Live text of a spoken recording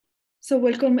So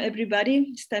welcome everybody,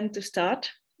 it's time to start.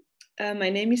 My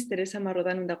name is Teresa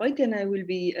Marrodan-Undagoiti and I will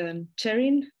be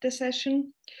chairing the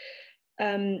session.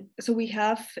 So we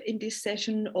have in this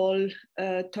session all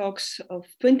talks of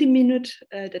 20 minutes.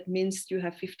 That means you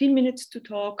have 15 minutes to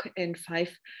talk and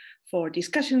 5 for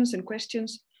discussions and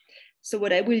questions. So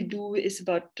what I will do is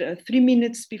about 3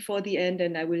 minutes before the end,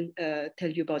 and I will tell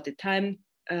you about the time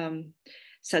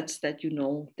such that you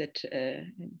know that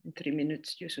in 3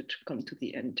 minutes you should come to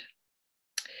the end.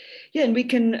 Yeah, and we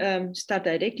can start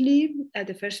directly.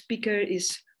 The first speaker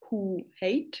is Hu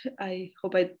Haidt. I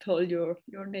hope I told your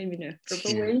name in a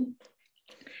proper way.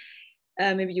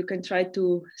 Maybe you can try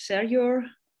to share your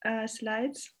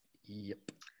slides. Yep.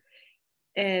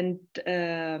 And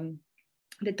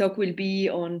the talk will be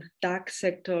on dark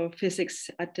sector physics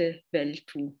at the Bell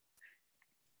 2.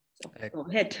 So go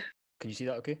ahead. Can you see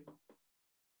that okay?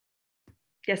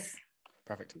 Yes.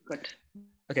 Perfect. Good.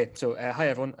 Okay, so hi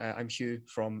everyone, I'm Hugh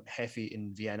from HEFI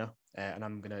in Vienna, and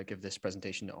I'm going to give this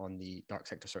presentation on the dark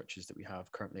sector searches that we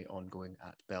have currently ongoing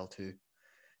at Bell 2.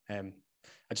 I'd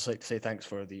just like to say thanks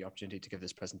for the opportunity to give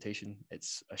this presentation.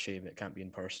 It's a shame it can't be in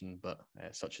person, but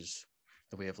such is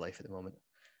the way of life at the moment.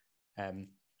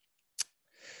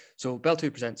 So Bell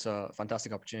 2 presents a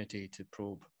fantastic opportunity to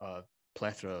probe a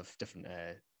plethora of different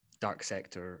dark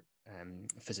sector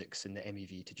physics in the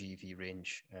MeV to GeV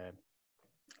range,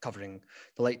 covering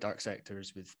the light dark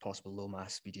sectors with possible low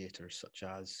mass mediators, such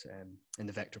as in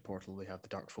the vector portal, we have the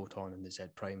dark photon and the Z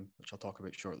prime, which I'll talk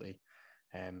about shortly.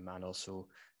 And also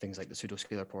things like the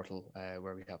pseudoscalar portal,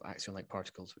 where we have axion-like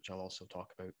particles, which I'll also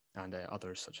talk about, and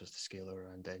others such as the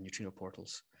scalar and neutrino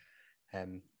portals.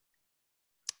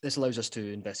 This allows us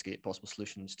to investigate possible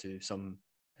solutions to some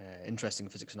interesting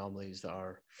physics anomalies that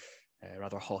are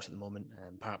rather hot at the moment,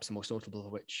 perhaps the most notable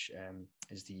of which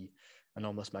is the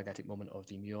anomalous magnetic moment of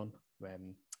the muon,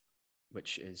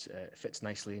 which fits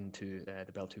nicely into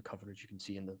the Bell 2 coverage you can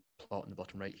see in the plot in the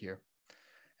bottom right here.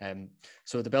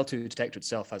 So the Bell 2 detector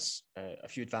itself has a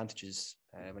few advantages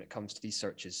when it comes to these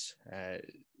searches. The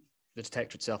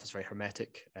detector itself is very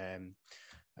hermetic.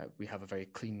 We have a very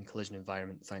clean collision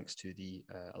environment thanks to the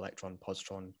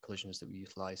electron-positron collisions that we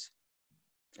utilize.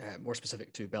 More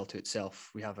specific to Bell 2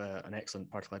 itself, we have an excellent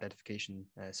particle identification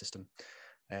system,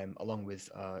 along with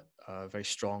a very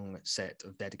strong set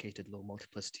of dedicated low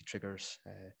multiplicity triggers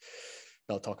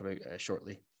that I'll talk about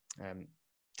shortly.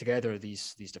 Together,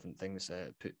 these different things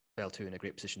put Bell 2 in a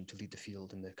great position to lead the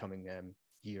field in the coming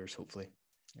years, hopefully.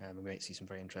 We might see some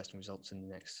very interesting results in the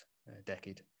next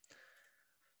decade.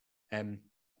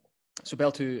 So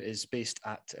Bell 2 is based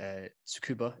at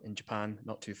Tsukuba in Japan,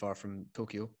 not too far from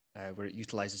Tokyo, where it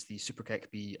utilizes the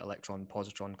SuperKEK-B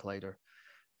electron-positron collider.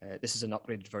 This is an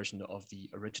upgraded version of the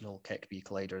original KEK-B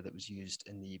collider that was used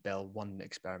in the Bell 1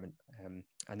 experiment.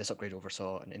 And this upgrade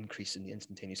oversaw an increase in the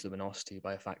instantaneous luminosity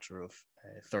by a factor of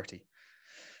 30.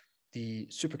 The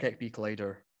SuperKEK-B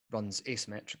collider runs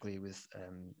asymmetrically with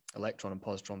electron and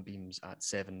positron beams at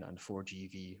 7 and 4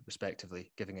 GeV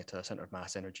respectively, giving it a center of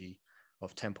mass energy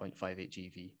of 10.58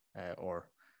 GeV, or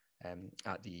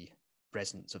at the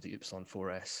resonance of the Upsilon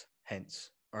 4s,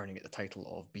 hence earning it the title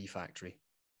of B factory.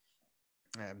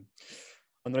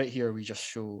 On the right here, we just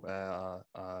show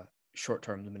a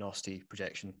short-term luminosity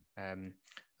projection, and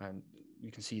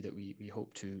you can see that we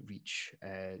hope to reach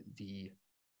the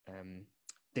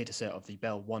data set of the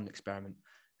Bell 1 experiment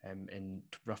in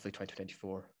roughly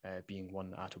 2024, being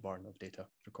 1 attobarn of data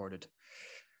recorded.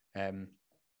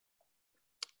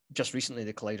 Just recently,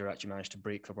 the collider actually managed to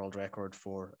break the world record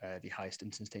for the highest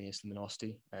instantaneous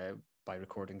luminosity by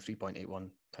recording 3.81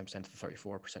 times 10 to the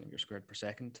 34 centimeters squared per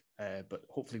second. But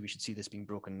hopefully we should see this being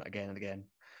broken again and again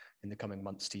in the coming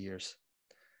months to years.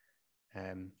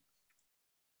 The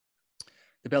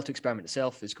Bell 2 experiment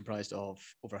itself is comprised of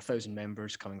over 1,000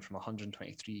 members coming from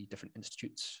 123 different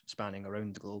institutes spanning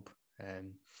around the globe.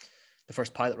 The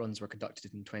first pilot runs were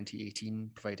conducted in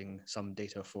 2018, providing some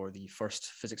data for the first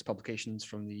physics publications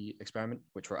from the experiment,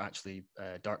 which were actually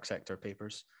dark sector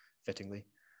papers, fittingly.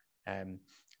 And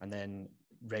then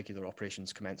regular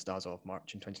operations commenced as of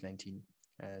March in 2019.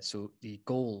 So the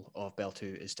goal of Bell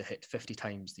 2 is to hit 50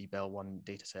 times the Bell 1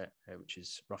 dataset, which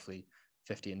is roughly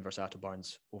 50 inverse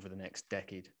attobarns over the next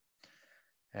decade.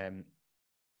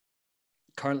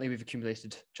 Currently, we've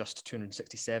accumulated just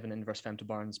 267 inverse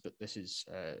femtobarns, but this is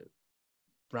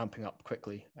ramping up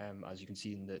quickly, as you can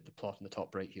see in the plot on the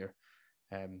top right here.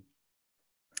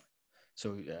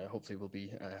 So hopefully we'll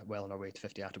be well on our way to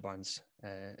 50 attobarns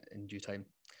in due time.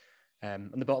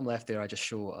 On the bottom left there, I just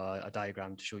show a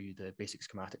diagram to show you the basic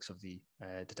schematics of the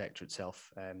detector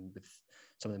itself, with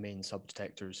some of the main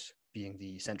sub-detectors being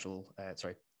the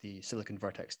the silicon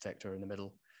vertex detector in the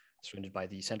middle, surrounded by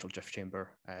the central drift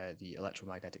chamber, the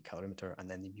electromagnetic calorimeter, and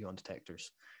then the muon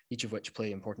detectors, each of which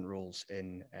play important roles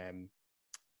in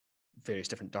various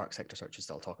different dark sector searches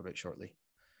that I'll talk about shortly.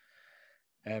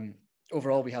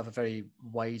 Overall, we have a very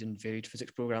wide and varied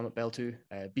physics program at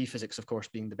Bell2, B physics, of course,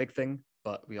 being the big thing,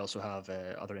 but we also have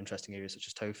other interesting areas such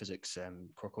as tau physics,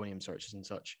 quarkonium searches and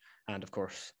such, and of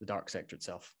course, the dark sector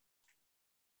itself.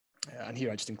 And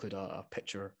here I just include a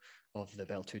picture of the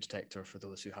Bell2 detector for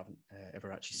those who haven't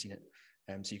ever actually seen it.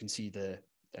 So you can see the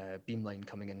beamline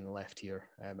coming in on the left here,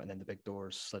 and then the big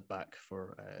doors slid back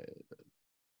for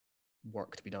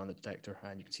work to be done on the detector,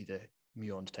 and you can see the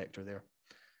muon detector there.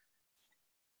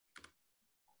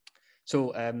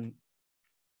 So an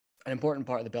important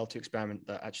part of the Bell2 experiment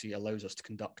that actually allows us to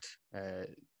conduct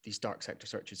these dark sector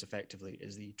searches effectively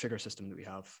is the trigger system that we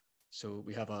have. So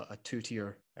we have a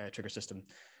two-tier trigger system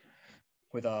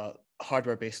with a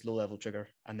hardware-based low-level trigger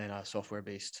and then a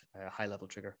software-based high-level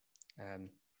trigger.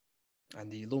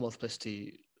 And the low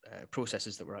multiplicity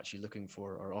processes that we're actually looking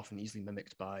for are often easily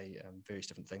mimicked by various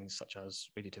different things such as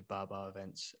radiative Ba-Ba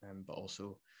events, but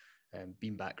also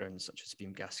beam backgrounds such as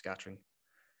beam gas scattering.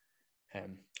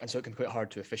 And so it can be quite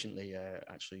hard to efficiently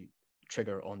actually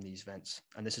trigger on these events.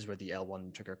 And this is where the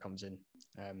L1 trigger comes in,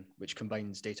 which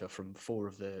combines data from 4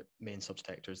 of the main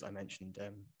subdetectors I mentioned,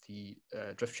 the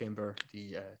drift chamber,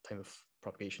 the time of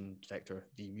propagation detector,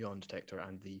 the muon detector,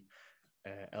 and the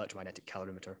electromagnetic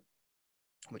calorimeter,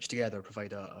 which together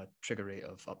provide a trigger rate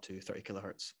of up to 30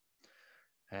 kilohertz.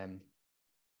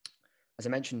 As I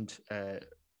mentioned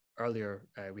earlier,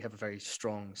 we have a very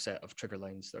strong set of trigger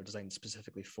lines that are designed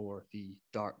specifically for the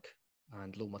dark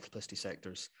and low multiplicity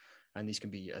sectors. And these can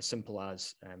be as simple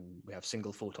as we have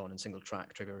single photon and single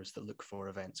track triggers that look for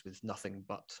events with nothing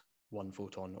but one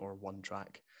photon or one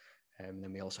track.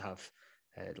 Then we also have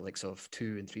the likes of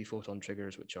 2 and 3 photon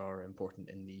triggers, which are important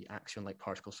in the axion-like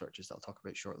particle searches that I'll talk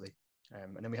about shortly.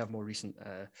 And then we have more recent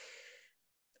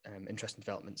interesting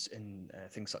developments in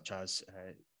things such as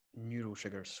neural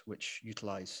triggers, which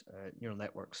utilize neural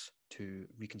networks to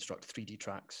reconstruct 3D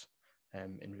tracks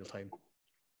in real time.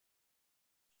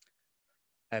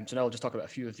 So now I'll just talk about a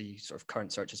few of the sort of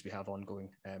current searches we have ongoing.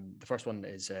 The first one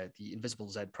is the invisible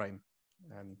Z prime.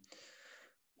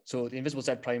 So the invisible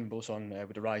Z prime boson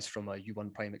would arise from a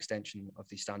U1 prime extension of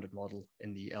the standard model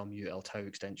in the L mu L tau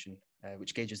extension,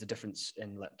 which gauges the difference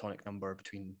in leptonic number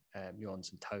between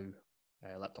muons and tau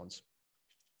leptons.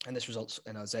 And this results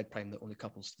in a Z prime that only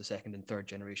couples to the second and third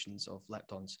generations of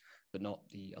leptons, but not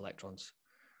the electrons.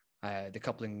 The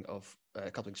coupling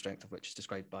strength of which is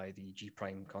described by the G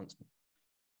prime constant.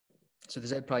 So the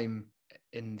Z prime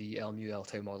in the L mu L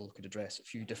tau model could address a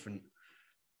few different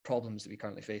problems that we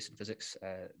currently face in physics,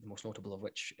 the most notable of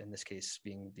which in this case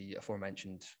being the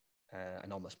aforementioned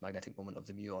anomalous magnetic moment of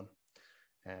the muon.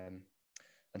 And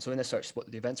so in this search, what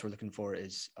the events we're looking for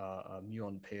is a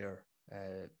muon pair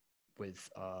with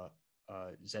a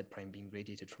Z prime being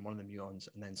radiated from one of the muons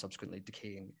and then subsequently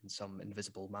decaying in some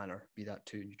invisible manner, be that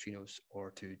to neutrinos or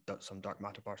to some dark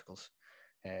matter particles.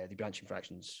 The branching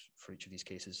fractions for each of these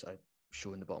cases I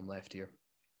show in the bottom left here.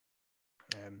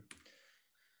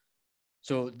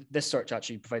 So this search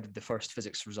actually provided the first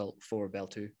physics result for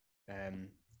Bell2,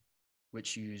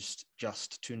 which used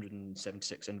just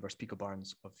 276 inverse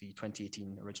picobarns of the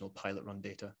 2018 original pilot run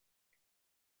data.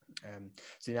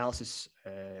 So the analysis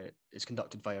is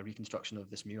conducted via reconstruction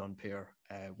of this muon pair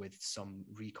with some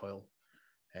recoil,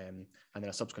 and then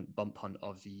a subsequent bump hunt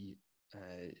of the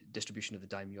distribution of the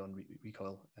dimuon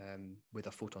recoil with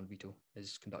a photon veto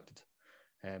is conducted.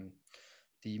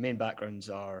 The main backgrounds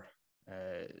are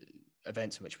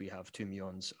events in which we have 2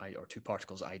 muons or 2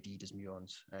 particles ID'd as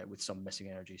muons with some missing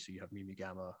energy. So you have mu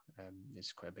gamma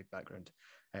is quite a big background,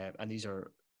 and these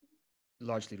are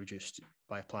largely reduced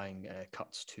by applying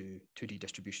cuts to 2D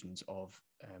distributions of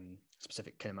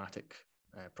specific kinematic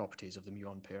properties of the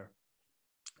muon pair.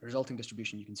 The resulting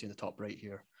distribution you can see in the top right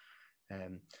here,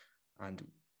 and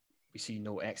we see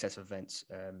no excess of events,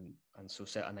 and so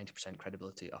set a 90%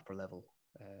 credibility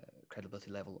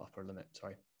level upper limit,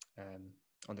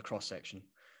 on the cross section.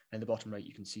 And in the bottom right,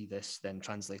 you can see this then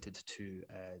translated to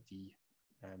the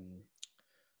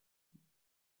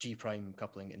G prime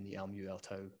coupling in the L mu L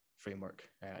tau framework,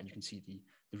 and you can see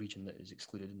the region that is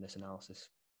excluded in this analysis.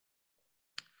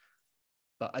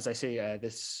 But as I say,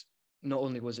 this not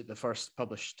only was it the first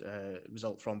published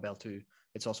result from Bell2,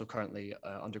 it's also currently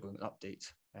undergoing an update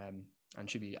and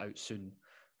should be out soon.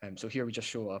 So here we just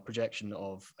show a projection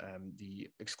of the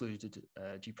excluded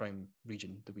G prime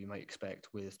region that we might expect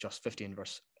with just 50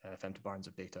 inverse femtobarns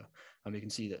of data. And we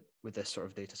can see that with this sort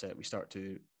of data set, we start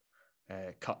to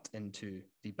cut into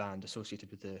the band associated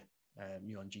with the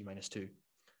muon G-2.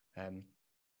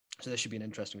 So this should be an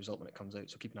interesting result when it comes out,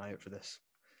 so keep an eye out for this.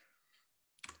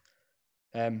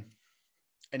 In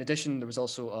addition, there was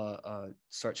also a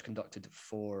search conducted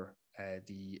for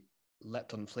the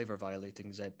lepton flavor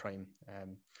violating Z prime.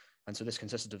 And so this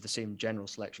consisted of the same general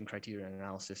selection criteria and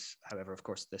analysis. However, of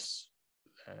course, this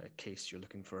case, you're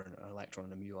looking for an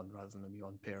electron and a muon rather than a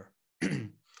muon pair.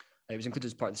 It was included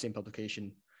as part of the same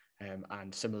publication,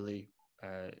 and similarly,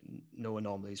 no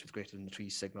anomalies with greater than the 3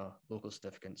 sigma local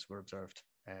significance were observed.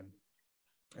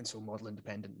 And so model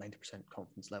independent 90%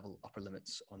 confidence level upper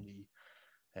limits on the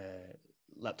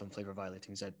lepton flavor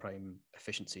violating Z prime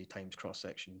efficiency times cross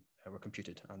section were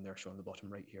computed, and they're shown on the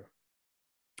bottom right here.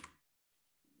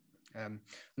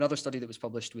 Another study that was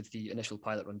published with the initial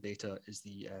pilot run data is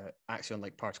the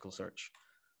axion-like particle search.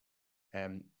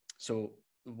 So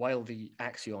while the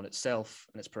axion itself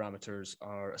and its parameters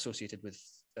are associated with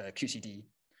QCD,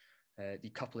 the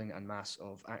coupling and mass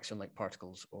of axion-like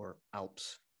particles, or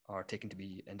ALPS, are taken to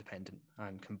be independent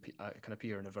and can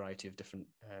appear in a variety of different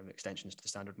extensions to the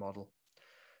standard model.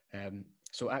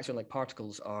 So axion-like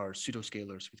particles are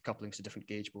pseudoscalars with couplings to different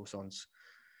gauge bosons.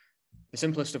 The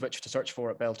simplest of which to search for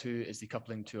at Bell 2 is the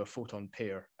coupling to a photon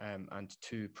pair, and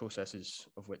 2 processes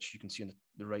of which you can see on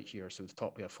the right here. So at the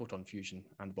top we have photon fusion,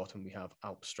 and the bottom we have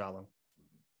ALP straling.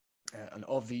 And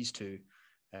of these 2,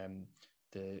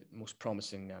 the most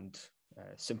promising and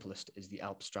simplest is the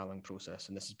ALP straling process,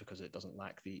 and this is because it doesn't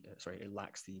lack the it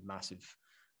lacks the massive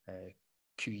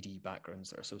QED backgrounds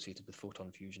that are associated with photon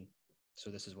fusion. So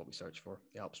this is what we search for,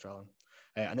 the ALP straling.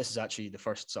 And this is actually the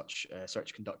first such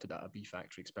search conducted at a B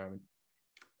factory experiment.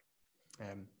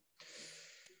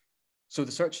 So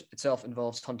the search itself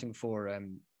involves hunting for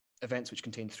events which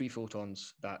contain 3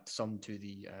 photons that sum to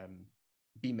the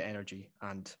beam energy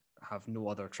and have no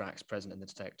other tracks present in the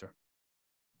detector.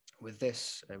 With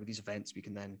these events, we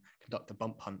can then conduct a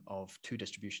bump hunt of 2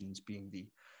 distributions, being the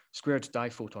squared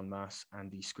diphoton mass and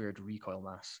the squared recoil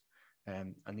mass.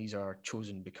 And these are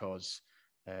chosen because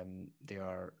they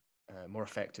are more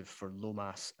effective for low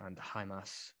mass and high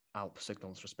mass ALP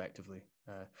signals, respectively.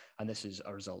 And this is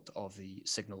a result of the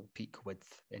signal peak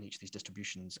width in each of these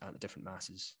distributions at the different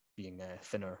masses being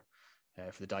thinner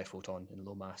for the diphoton in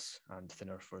low mass and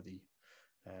thinner for the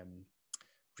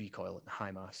recoil at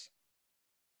high mass.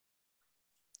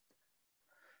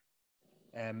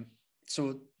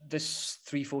 So this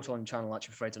 3 photon channel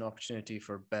actually provides an opportunity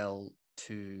for Bell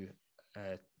 2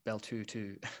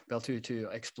 to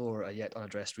explore a yet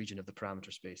unaddressed region of the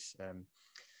parameter space.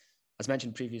 As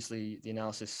mentioned previously, the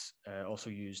analysis also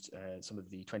used some of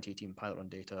the 2018 pilot run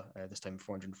data, this time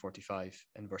 445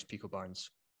 inverse picobarns.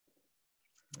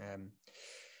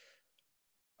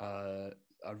 A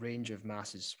range of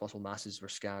masses, possible masses, were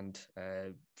scanned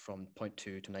from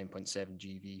 0.2 to 9.7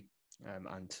 GeV,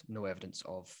 and no evidence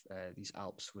of these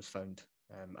ALPS was found,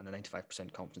 and a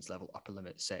 95% confidence level upper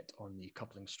limit set on the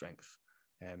coupling strength,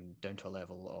 down to a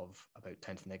level of about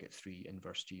 10 to the negative 3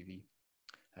 inverse GeV.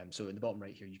 So in the bottom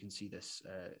right here, you can see this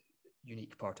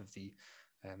unique part of the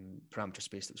parameter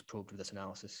space that was probed with this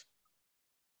analysis.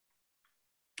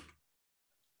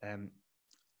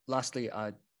 Lastly,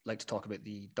 I'd like to talk about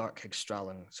the dark Higgs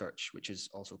straling search, which is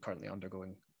also currently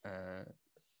undergoing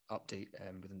update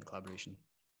within the collaboration.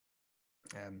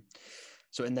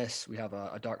 So in this, we have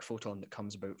a dark photon that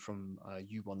comes about from a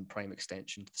U1 prime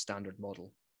extension to the standard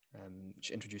model,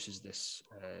 which introduces this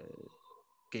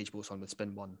gauge boson with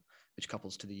spin 1, which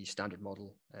couples to the standard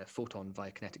model photon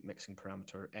via kinetic mixing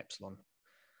parameter epsilon.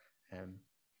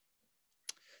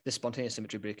 This spontaneous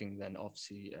symmetry breaking then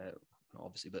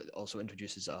but also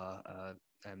introduces a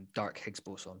dark Higgs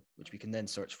boson, which we can then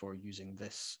search for using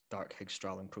this dark Higgs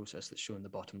straling process that's shown in the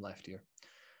bottom left here.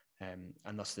 And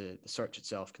thus the search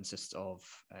itself consists of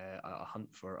a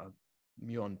hunt for a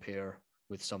muon pair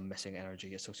with some missing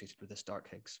energy associated with this dark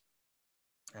Higgs,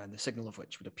 and the signal of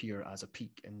which would appear as a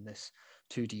peak in this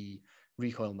 2D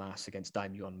recoil mass against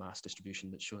dimuon mass distribution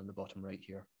that's shown in the bottom right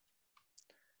here.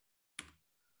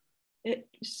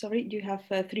 Sorry, you have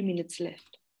 3 minutes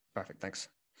left. Perfect, thanks.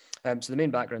 So the main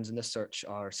backgrounds in this search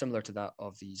are similar to that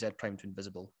of the Z prime to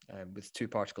invisible, with 2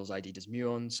 particles ID'd as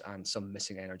muons and some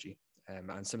missing energy.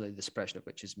 And similarly, the suppression of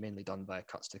which is mainly done by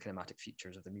cuts to the kinematic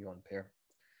features of the muon pair.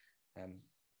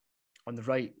 On the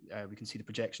right, we can see the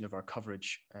projection of our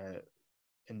coverage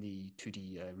in the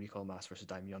 2D recoil mass versus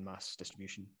dimuon mass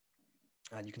distribution.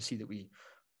 And you can see that we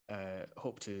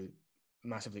hope to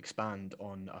massively expand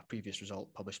on a previous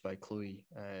result published by the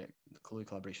Chloe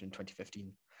collaboration in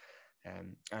 2015.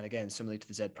 And again, similarly to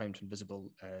the Z prime to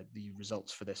invisible, the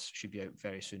results for this should be out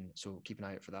very soon, so keep an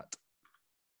eye out for that.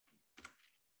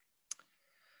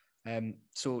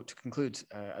 So to conclude,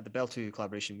 at the Bell2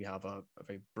 collaboration, we have a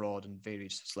very broad and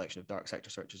varied selection of dark sector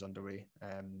searches underway,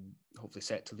 hopefully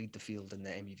set to lead the field in the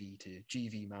MEV to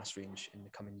GeV mass range in the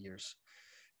coming years.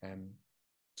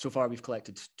 So far, we've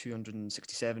collected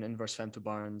 267 inverse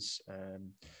femtobarns,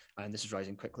 and this is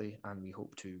rising quickly, and we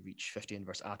hope to reach 50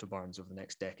 inverse attobarns over the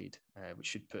next decade, which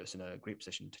should put us in a great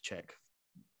position to check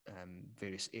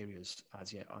various areas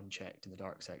as yet unchecked in the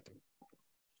dark sector.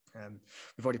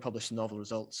 We've already published novel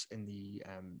results in the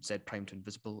Z prime to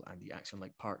invisible and the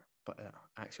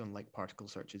axion-like particle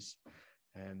searches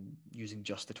using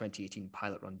just the 2018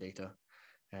 pilot run data.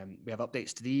 We have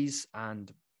updates to these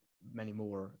and many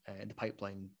more in the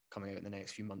pipeline coming out in the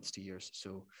next few months to years.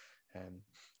 So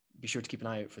be sure to keep an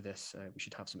eye out for this. We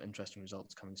should have some interesting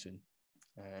results coming soon.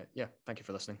 Yeah, thank you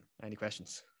for listening. Any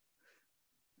questions?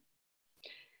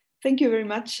 Thank you very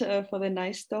much for the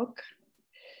nice talk.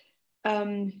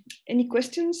 Any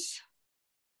questions?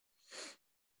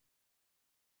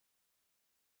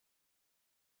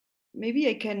 Maybe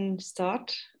I can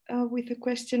start with a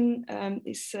question.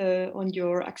 Is on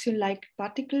your axion-like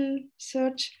particle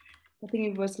search. I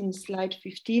think it was in slide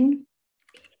 15.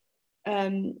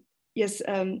 Yes,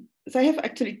 so I have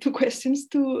actually two questions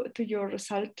to your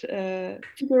result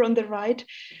figure on the right.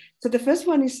 So the first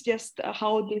one is just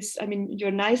how this, I mean, you're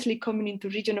nicely coming into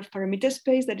region of parameter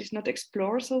space that is not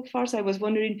explored so far. So I was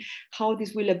wondering how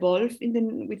this will evolve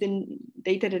within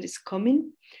data that is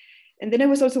coming. And then I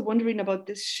was also wondering about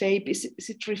this shape. Is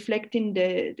it reflecting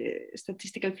the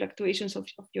statistical fluctuations of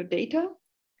your data?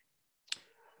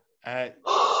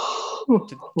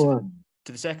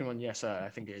 To the second one, yes, I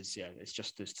think it is. Yeah, it's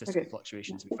just the statistical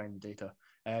fluctuations we find in data.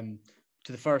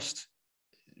 To the first,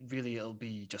 really, it'll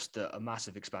be just a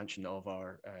massive expansion of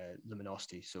our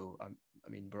luminosity. So, I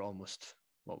mean, we're almost,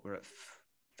 we're at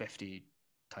 50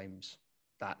 times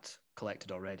that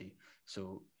collected already.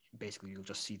 So basically, you'll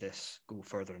just see this go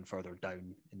further and further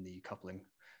down in the coupling.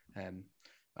 And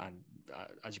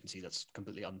as you can see, that's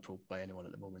completely unprobed by anyone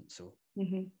at the moment. So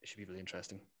it should be really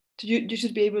interesting. You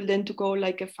should be able then to go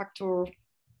like a factor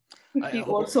 50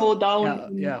 or so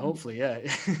down. Yeah, hopefully, yeah.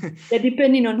 Yeah,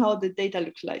 depending on how the data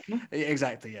looks like, no?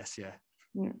 Exactly, yes, yeah.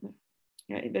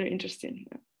 Yeah, very interesting.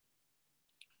 Yeah.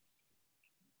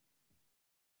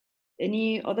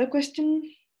 Any other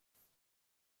question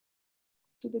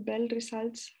to the Bell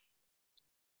results?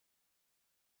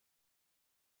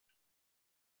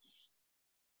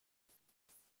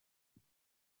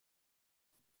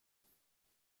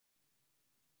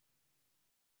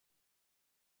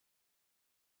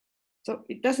 So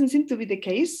it doesn't seem to be the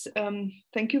case.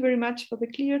 Thank you very much for the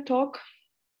clear talk.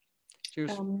 Cheers.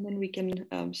 Then we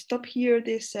can stop here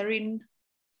the sharing,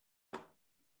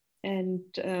 and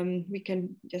we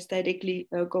can just directly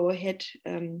go ahead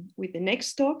with the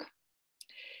next talk,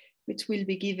 which will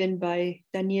be given by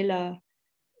Daniela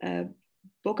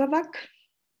Bogavac.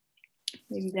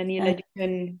 Maybe Daniela, you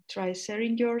can try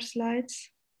sharing your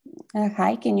slides.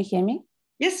 Hi, can you hear me?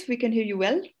 Yes, we can hear you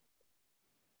well.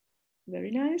 Very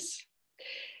nice.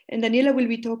 And Daniela will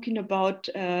be talking about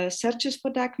searches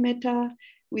for dark matter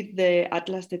with the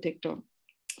Atlas detector.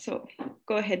 So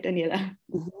go ahead, Daniela.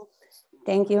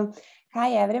 Thank you.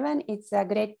 Hi, everyone. It's a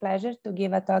great pleasure to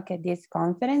give a talk at this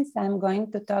conference. I'm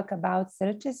going to talk about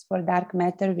searches for dark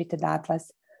matter with the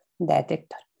Atlas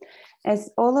detector.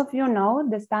 As all of you know,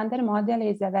 the standard model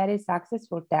is a very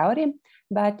successful theory,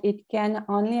 but it can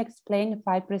only explain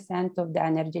 5% of the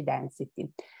energy density.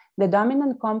 The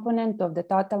dominant component of the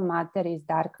total matter is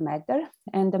dark matter,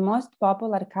 and the most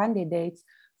popular candidates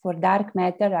for dark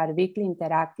matter are weakly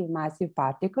interactive massive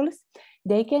particles.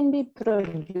 They can be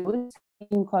produced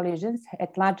in collisions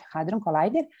at Large Hadron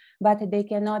Collider, but they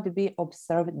cannot be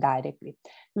observed directly.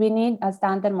 We need a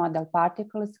standard model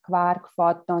particles, quark,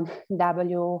 photon,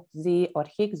 W, Z, or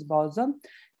Higgs boson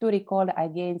to recall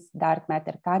against dark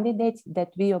matter candidates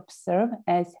that we observe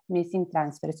as missing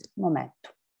transverse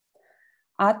momentum.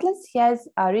 Atlas has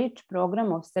a rich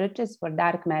program of searches for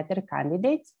dark matter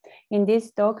candidates. In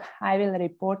this talk, I will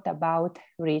report about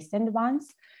recent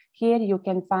ones. Here you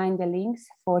can find the links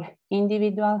for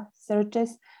individual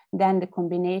searches, then the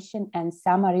combination and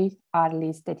summary are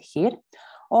listed here.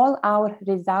 All our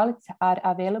results are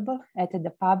available at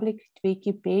the public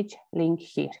Wiki page link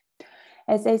here.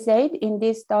 As I said, in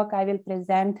this talk, I will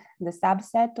present the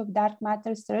subset of dark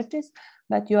matter searches,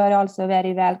 but you are also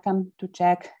very welcome to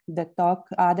check the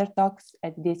other talks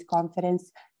at this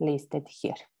conference listed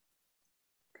here.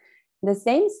 The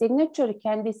same signature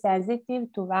can be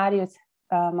sensitive to various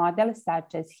models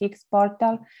such as Higgs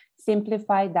portal,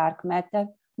 simplified dark matter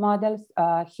models.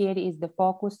 Here is the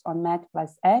focus on MET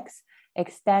plus X,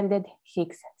 extended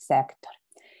Higgs sector.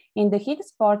 In the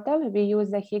Higgs portal, we use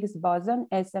the Higgs boson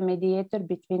as a mediator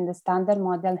between the standard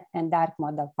model and dark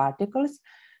model particles.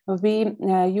 We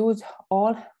use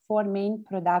all 4 main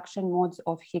production modes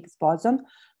of Higgs boson: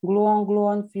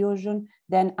 gluon-gluon fusion,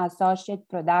 then associate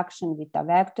production with a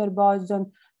vector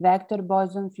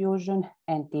boson fusion,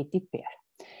 and TT pair.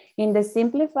 In the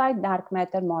simplified dark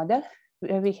matter model,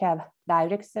 we have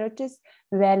direct searches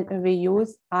when we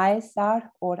use ISR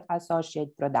or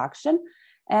associate production.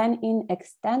 And in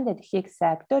extended Higgs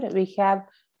sector, we have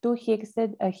two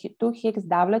Higgs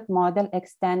doublet model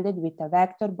extended with a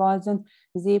vector boson,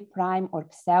 Z prime or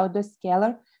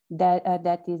pseudoscalar,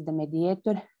 that is the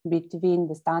mediator between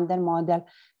the standard model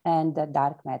and the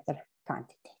dark matter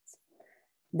candidates.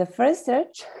 The first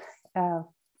search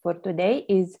for today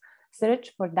is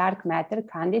search for dark matter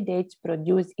candidates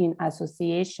produced in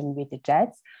association with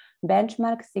jets.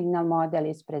 Benchmark signal model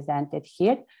is presented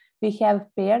here. We have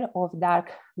pair of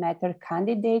dark matter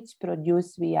candidates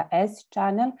produced via S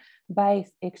channel by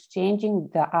exchanging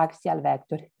the axial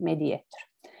vector mediator.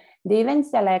 The event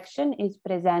selection is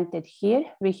presented here.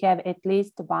 We have at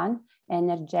least one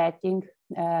energetic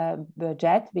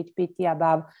jet with PT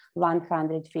above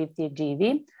 150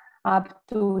 GeV, up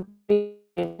to 3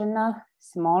 additional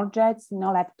small jets, no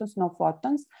leptons, no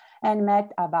photons, and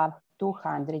MET above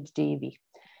 200 GeV.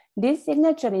 This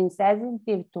signature is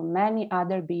sensitive to many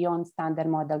other beyond standard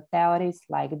model theories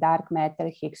like dark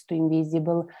matter, Higgs to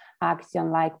invisible,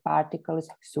 axion-like particles,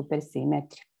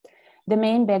 supersymmetry. The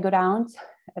main backgrounds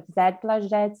of Z plus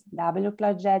jets, W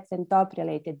plus jets, and top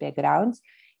related backgrounds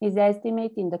is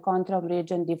estimated in the control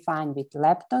region defined with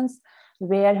leptons,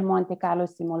 where Monte Carlo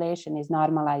simulation is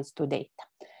normalized to data.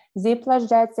 Z plus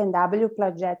jets and W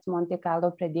plus jets Monte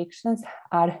Carlo predictions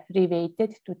are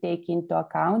reweighted to take into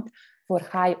account for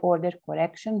high order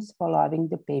corrections following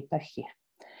the paper here.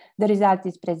 The result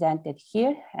is presented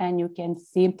here, and you can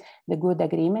see the good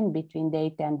agreement between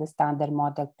data and the standard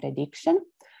model prediction.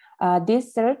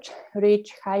 This search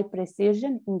reached high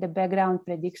precision in the background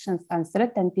predictions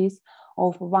uncertainties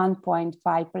of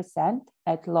 1.5%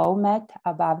 at low MET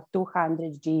above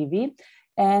 200 GeV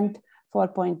and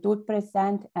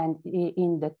 4.2% and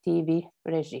in the TV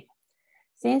regime.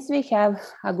 Since we have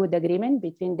a good agreement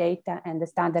between data and the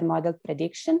standard model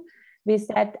prediction, we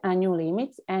set a new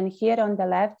limits. And here on the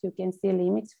left, you can see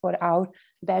limits for our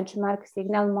benchmark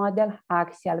signal model,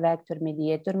 axial vector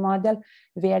mediator model,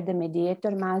 where the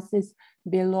mediator masses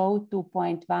below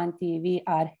 2.1 TeV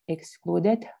are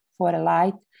excluded for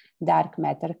light dark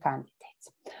matter candidates.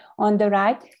 On the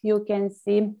right, you can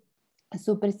see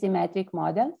supersymmetric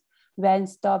models when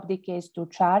stop decays to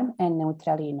charm and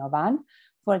neutralino 1.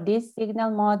 For this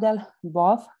signal model,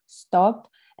 both stop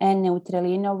and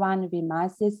neutralino 1 V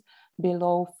masses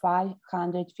below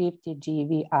 550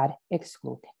 GeV are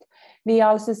excluded. We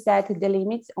also set the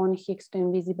limits on Higgs to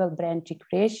invisible branching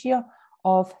ratio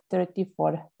of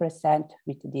 34%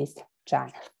 with this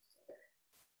channel.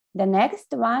 The next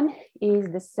one is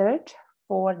the search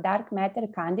for dark matter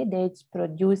candidates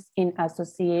produced in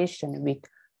association with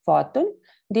photon.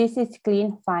 This is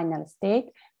clean final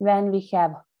state when we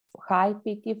have high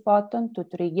PT photon to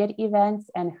trigger events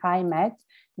and high MET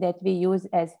that we use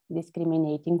as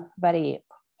discriminating variable.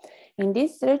 In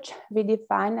this search, we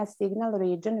define a signal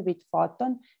region with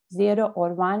photon, 0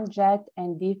 or 1 jet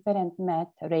and different MET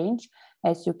range,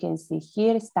 as you can see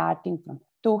here, starting from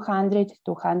 200,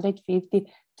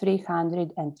 250,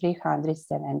 300, and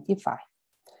 375.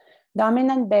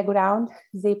 Dominant background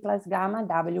Z plus gamma,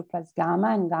 W plus gamma,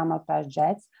 and gamma plus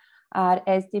jets are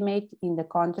estimated in the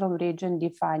control region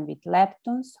defined with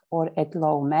leptons or at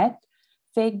low MET.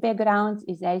 Fake backgrounds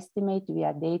is estimated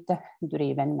via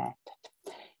data-driven method.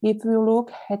 If you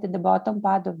look at the bottom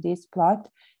part of this plot,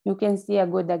 you can see a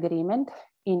good agreement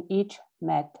in each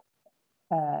MET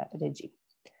regime.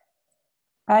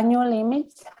 Annual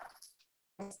limits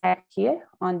here.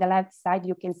 On the left side,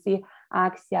 you can see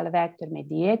axial vector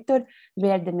mediator,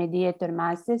 where the mediator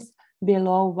masses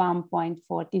below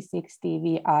 1.46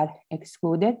 TeV are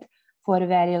excluded for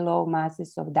very low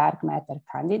masses of dark matter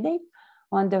candidate.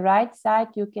 On the right side,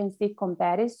 you can see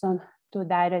comparison to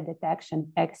direct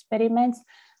detection experiments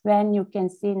when you can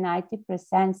see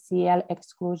 90% CL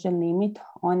exclusion limit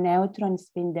on neutron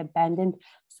spin dependent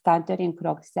scattering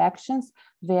cross sections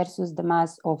versus the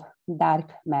mass of dark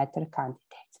matter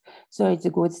candidates. So it's a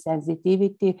good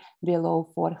sensitivity below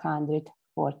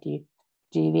 440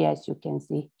 GeV, as you can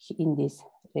see in this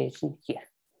region here.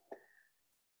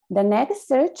 The next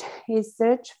search is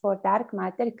search for dark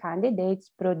matter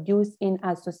candidates produced in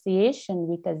association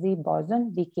with a Z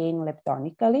boson decaying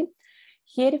leptonically.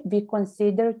 Here we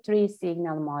consider 3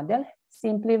 signal model,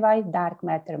 simplified dark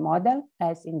matter model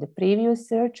as in the previous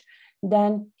search,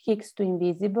 then Higgs to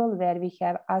invisible, where we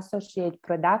have associated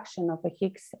production of a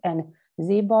Higgs and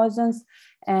Z bosons,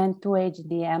 and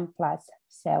 2HDM plus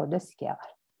pseudoscalar.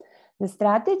 The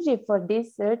strategy for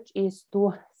this search is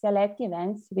to select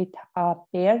events with a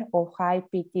pair of high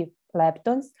PT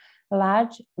leptons,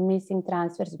 large missing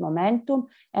transverse momentum,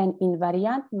 and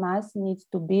invariant mass needs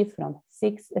to be from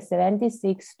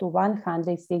 76 to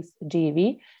 106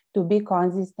 GeV to be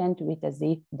consistent with a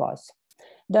Z boson.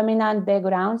 Dominant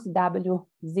backgrounds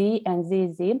WZ and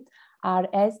ZZ are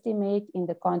estimated in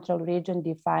the control region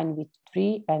defined with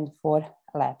 3 and 4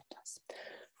 leptons.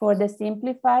 For the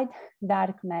simplified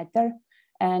dark matter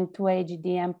and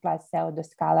 2HDM plus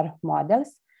pseudoscalar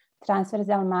models,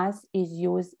 transversal mass is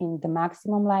used in the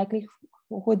maximum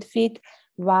likelihood fit,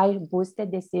 while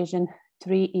boosted decision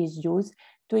tree is used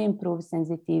to improve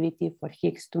sensitivity for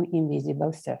Higgs to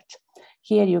invisible search.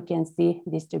 Here you can see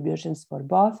distributions for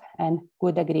both and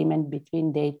good agreement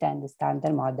between data and the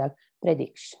standard model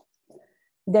prediction.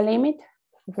 The limit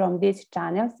from these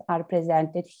channels are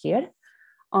presented here.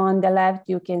 On the left,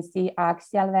 you can see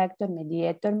axial vector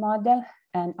mediator model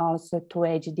and also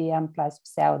 2HDM plus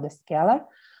pseudoscalar.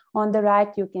 On the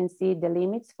right, you can see the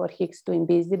limits for Higgs to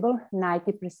invisible,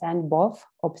 90% both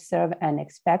observed and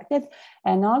expected.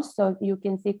 And also you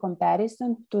can see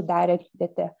comparison to direct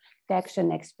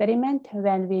detection experiment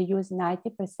when we use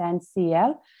 90%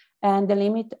 CL, and the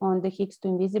limit on the Higgs to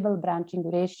invisible branching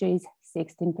ratio is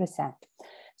 16%.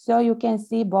 So you can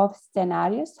see both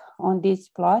scenarios on this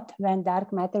plot when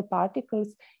dark matter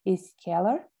particles is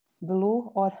scalar,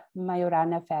 blue, or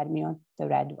Majorana fermion, the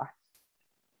red one.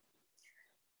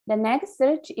 The next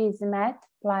search is MET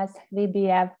plus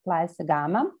VBF plus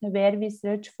gamma, where we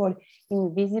search for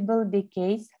invisible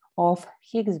decays of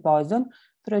Higgs boson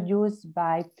produced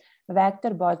by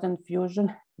vector boson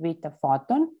fusion with a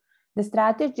photon. The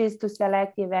strategy is to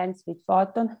select events with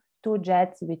photon, 2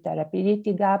 jets with a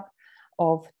rapidity gap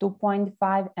of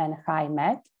 2.5 and high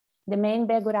MET. The main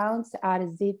backgrounds are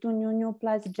Z2 nu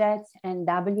plus jets and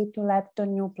W2 lepton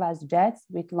nu plus jets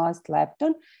with lost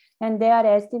lepton, and they are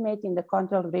estimated in the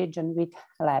control region with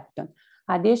lepton.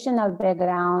 Additional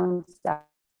backgrounds are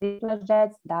Z plus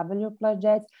jets, W plus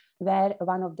jets, where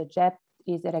one of the jets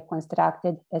is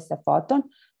reconstructed as a photon,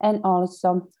 and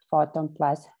also photon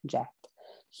plus jet.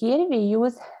 Here we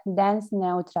use dense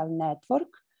neutral network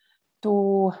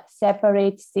to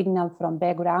separate signal from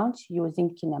background using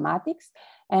kinematics,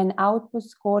 and output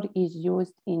score is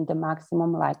used in the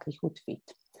maximum likelihood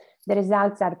fit. The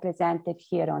results are presented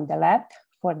here on the left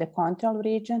for the control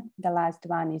region. The last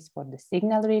one is for the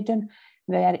signal region,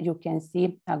 where you can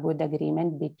see a good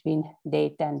agreement between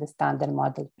data and the standard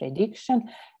model prediction,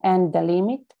 and the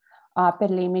limit, upper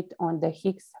limit on the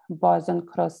Higgs boson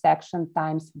cross-section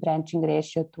times branching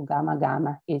ratio to gamma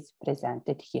gamma is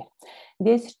presented here.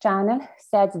 This channel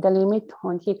sets the limit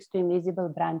on Higgs to invisible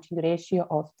branching ratio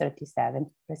of 37%.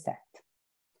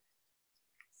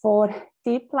 For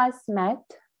T plus MET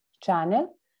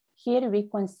channel, here we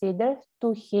consider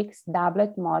 2 Higgs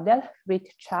doublet model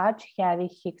with charge-heavy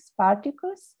Higgs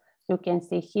particles. You can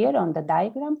see here on the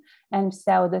diagram, and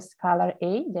pseudoscalar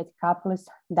A that couples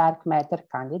dark matter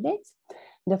candidates.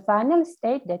 The final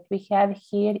state that we have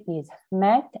here is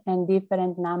MET and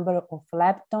different number of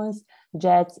leptons,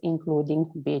 jets,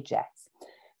 including B jets.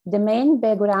 The main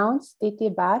backgrounds,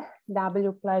 TT bar,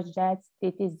 W plus jets,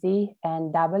 TTZ,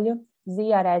 and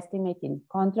WZ are estimated in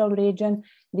control region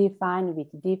defined with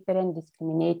different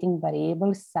discriminating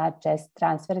variables such as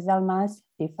transversal mass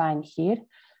defined here,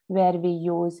 where we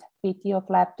use PT of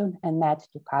lepton and MET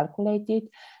to calculate it,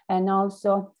 and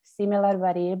also similar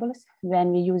variables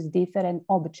when we use different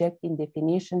object in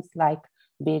definitions like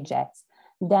B jets.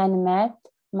 Then MET,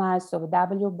 mass of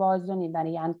W boson,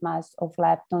 invariant mass of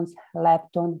leptons,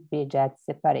 lepton, B jet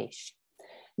separation.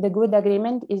 The good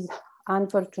agreement is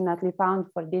unfortunately found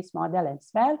for this model as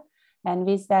well, and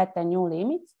we set a new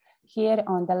limits. Here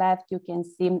on the left, you can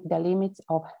see the limits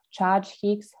of charge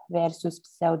Higgs versus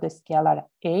pseudoscalar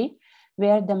A,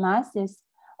 where the masses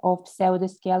of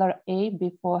pseudoscalar A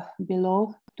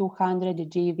below 200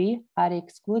 GeV are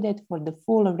excluded for the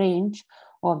full range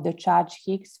of the charge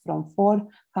Higgs from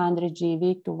 400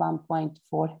 GeV to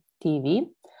 1.4 TeV.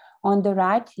 On the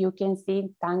right, you can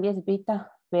see tangent beta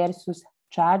versus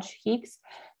charge Higgs,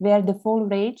 where the full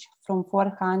range from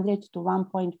 400 to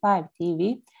 1.5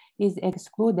 TeV is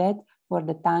excluded for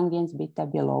the tangents beta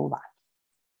below 1.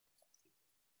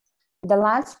 The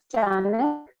last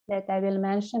channel that I will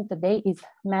mention today is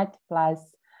MET plus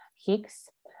Higgs,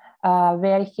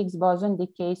 where Higgs boson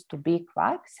decays to B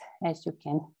quarks, as you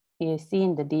can see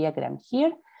in the diagram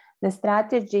here. The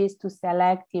strategy is to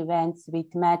select events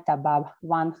with MET above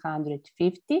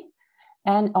 150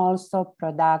 and also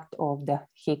product of the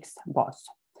Higgs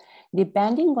boson.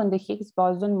 Depending on the Higgs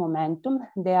boson momentum,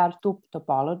 there are two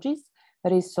topologies: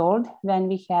 resolved when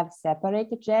we have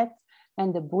separated jets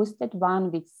and the boosted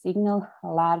one with signal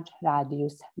large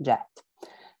radius jet.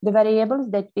 The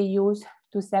variables that we use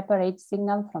to separate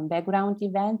signal from background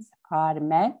events are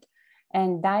MET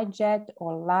and dijet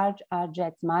or large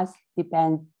R-jet mass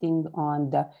depending on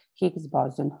the Higgs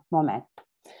boson momentum.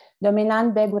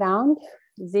 Dominant background,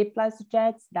 Z plus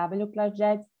jets, W plus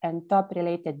jets, and top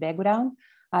related background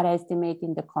are estimated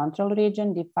in the control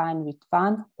region defined with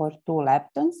 1 or 2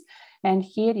 leptons. And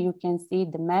here you can see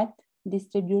the MET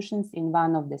distributions in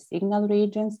one of the signal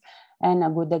regions and a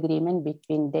good agreement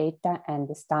between data and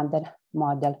the standard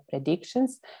model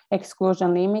predictions.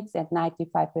 Exclusion limits at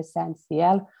 95%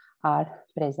 CL are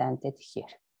presented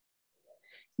here.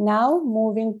 Now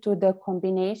moving to the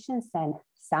combinations and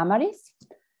summaries.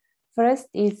 First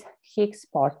is Higgs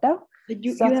portal.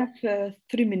 You have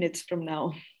 3 minutes from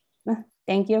now.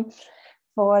 Thank you.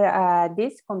 For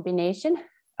this combination,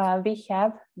 we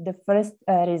have the first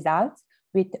results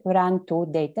with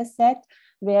run-2 dataset,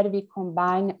 where we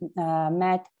combine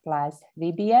MET plus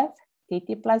VBF,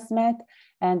 TT plus MET,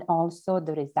 and also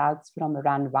the results from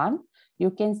run-1.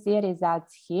 You can see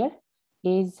results here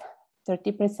is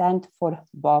 30% for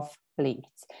both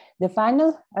limits. The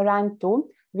final run-2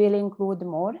 will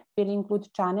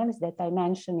include channels that I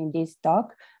mentioned in this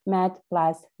talk: MET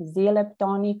plus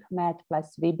Z-leptonic, MET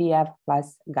plus VBF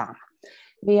plus gamma.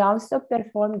 We also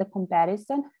performed the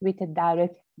comparison with the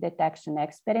direct detection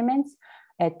experiments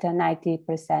at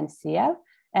 90% CL,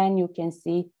 and you can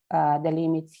see the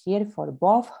limits here for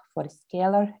both, for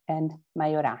scalar and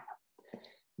Majorana.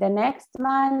 The next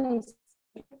one is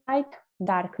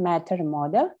dark matter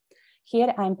model.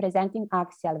 Here I'm presenting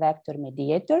axial vector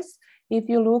mediators. If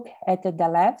you look at the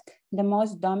left, the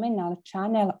most dominant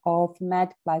channel of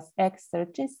MET plus X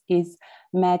searches is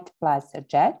MET plus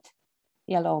jet,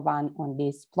 yellow one on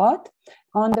this plot.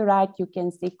 On the right, you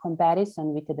can see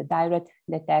comparison with the direct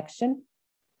detection.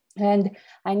 And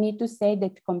I need to say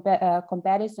that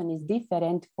comparison is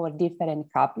different for different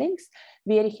couplings.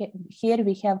 Here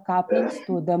we have couplings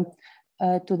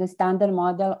to the standard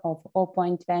model of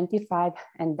 0.25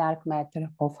 and dark matter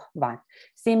of 1.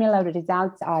 Similar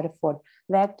results are for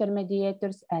vector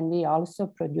mediators, and we also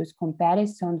produce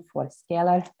comparison for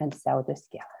scalar and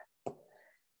pseudoscalar.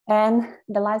 And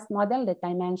the last model that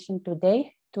I mentioned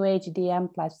today,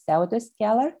 2HDM plus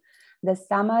pseudoscalar, the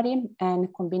summary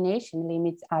and combination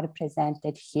limits are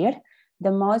presented here.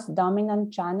 The most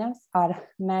dominant channels are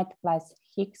MET plus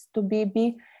Higgs to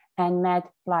BB and MET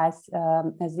plus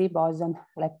Z boson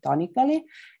leptonically.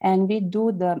 And we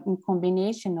do the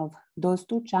combination of those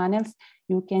two channels.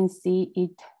 You can see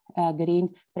it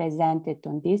green presented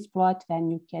on this plot,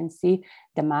 and you can see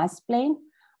the mass plane.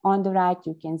 On the right,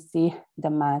 you can see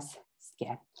the mass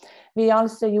scale. We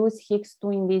also use Higgs to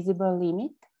invisible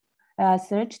limit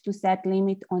search to set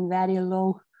limit on very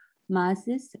low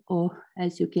masses, or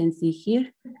as you can see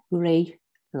here, gray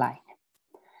line.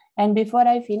 And before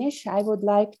I finish, I would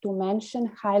like to mention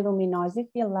high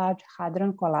luminosity Large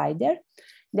Hadron Collider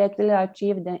that will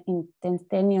achieve the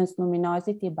instantaneous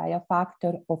luminosity by a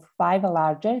factor of 5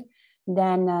 larger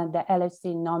than the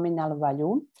LHC nominal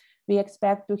volume. We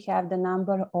expect to have the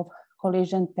number of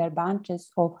collision per bunches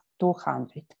of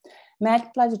 200.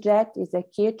 MET plus jet is a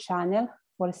key channel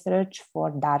for search for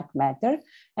dark matter,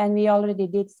 and we already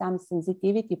did some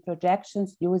sensitivity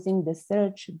projections using the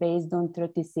search based on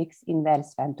 36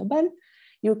 inverse femtoband.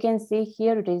 You can see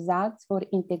here results for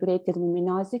integrated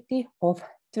luminosity of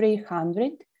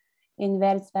 300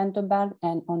 inverse femtoband,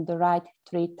 and on the right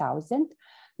 3000.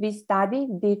 We study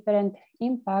different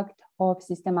impact of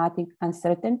systematic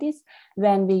uncertainties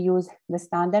when we use the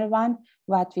standard one,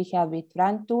 what we have with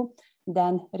run-2,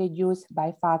 then reduce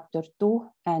by factor 2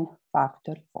 and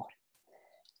factor 4.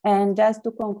 And just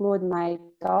to conclude my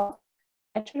talk,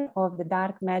 nature of the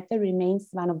dark matter remains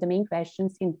one of the main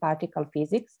questions in particle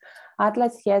physics.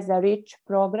 ATLAS has a rich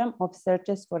program of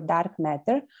searches for dark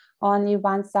matter. Only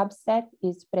one subset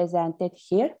is presented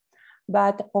here,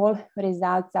 but all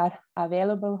results are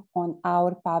available on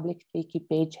our public wiki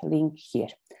page link here.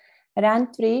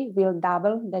 Run-3 will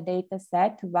double the data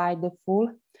set, while the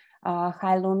full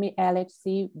high-lumi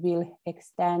LHC will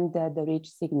extend the reach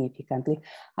significantly.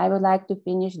 I would like to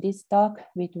finish this talk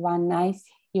with one nice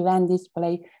event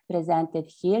display presented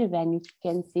here, when you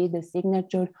can see the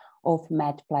signature of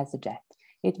MET plus jet.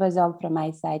 It was all from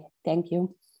my side. Thank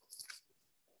you.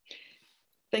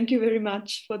 Thank you very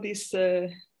much for this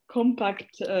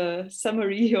compact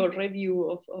summary or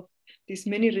review of these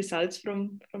many results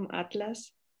from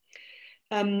ATLAS.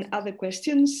 Other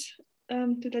questions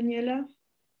to Daniela?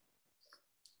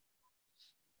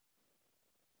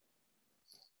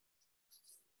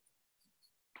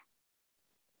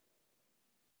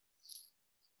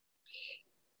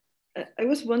 I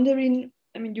was wondering,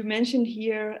 I mean, you mentioned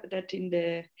here that in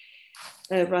the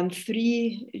run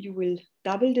 3, you will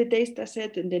double the data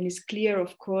set, and then it's clear,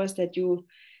 of course, that you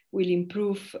will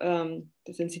improve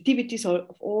the sensitivities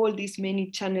of all these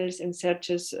many channels and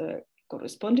searches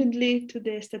correspondingly to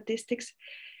the statistics.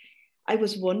 I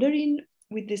was wondering,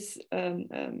 with this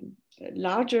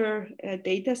larger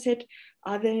data set,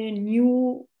 are there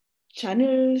new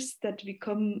channels that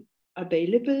become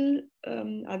available?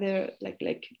 Are there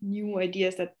like new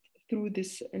ideas that through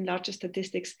this larger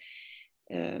statistics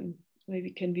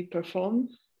maybe can be performed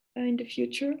in the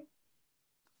future?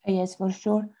 Yes, for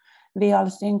sure. We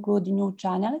also include new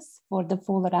channels for the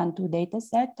full run 2 data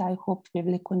set. I hope we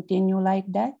will continue like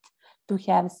that to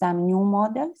have some new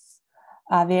models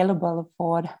available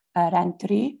for run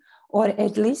 3, or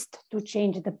at least to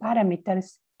change the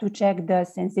parameters to check the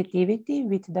sensitivity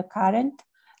with the current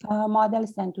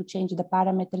models, and to change the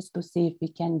parameters to see if we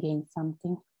can gain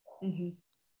something. Mm-hmm.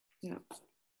 Yeah,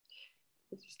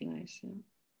 this is nice. Yeah.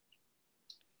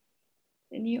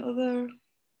 Any other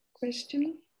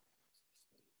question?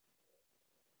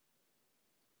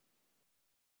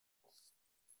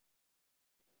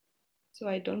 So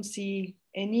I don't see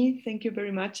any. Thank you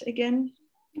very much again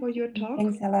for your talk.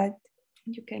 Thanks a lot.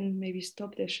 You can maybe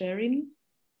stop the sharing.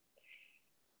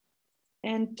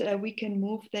 And we can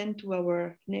move then to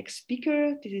our next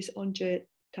speaker. This is Ondřej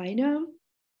Tajner.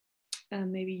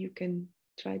 Maybe you can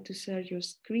try to share your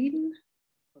screen.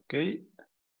 Okay.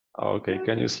 Okay,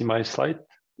 can you see my slide?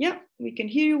 Yeah, we can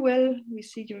hear you well. We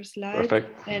see your slide.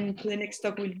 Perfect. And the next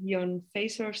talk will be on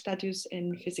phasor status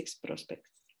and physics prospects.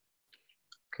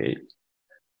 Okay.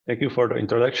 Thank you for the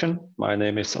introduction. My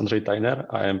name is Ondřej Tajner.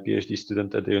 I am a PhD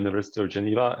student at the University of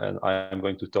Geneva, and I am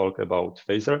going to talk about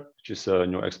phasor, which is a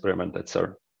new experiment at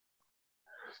CERN.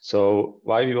 So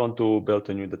why we want to build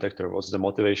a new detector? What's the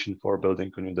motivation for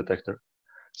building a new detector?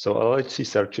 So LHC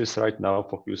searches right now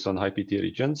focus on high PT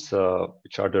regions,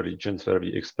 which are the regions where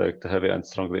we expect heavy and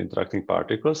strongly interacting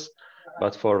particles.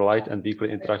 But for light and weakly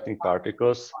interacting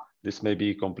particles, this may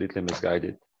be completely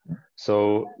misguided.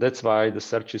 So that's why the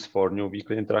searches for new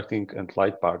weakly interacting and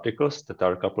light particles that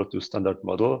are coupled to standard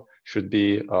model should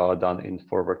be done in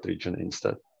forward region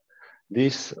instead.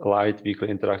 These light weakly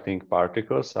interacting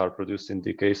particles are produced in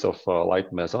the case of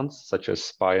light mesons, such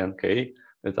as pi and k,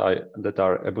 that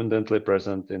are abundantly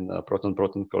present in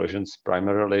proton-proton collisions,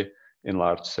 primarily in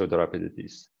large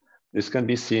pseudo-rapidities. This can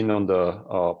be seen on the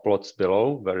plots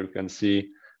below, where you can see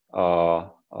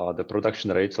the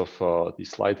production rates of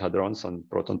these light hadrons on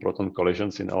proton-proton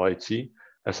collisions in LHC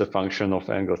as a function of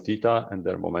angle theta and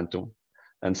their momentum.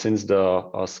 And since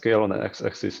the scale on the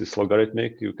x-axis is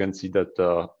logarithmic, you can see that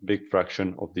a big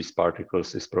fraction of these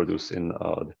particles is produced in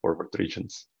the forward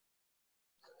regions.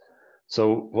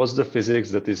 So what's the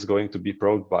physics that is going to be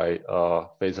proved by a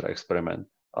phasor experiment?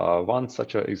 One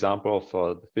such an example of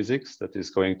the physics that is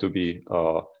going to be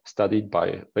studied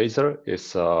by phasor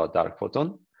is dark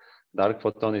photon. Dark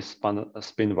photon is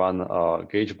spin 1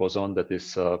 gauge boson that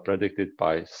is predicted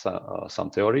by some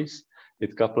theories.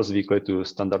 It couples weakly to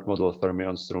standard model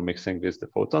fermions through mixing with the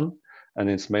photon, and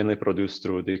it's mainly produced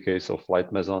through decays of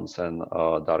light mesons and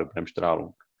dark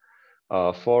Bremsstrahlung.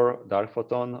 For dark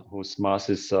photon, whose mass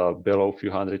is below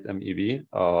few hundred MeV,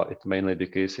 it mainly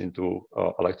decays into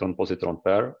electron-positron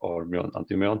pair or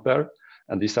muon-antimuon pair,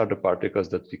 and these are the particles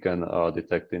that we can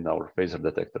detect in our phasor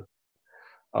detector.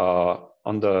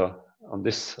 On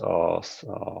this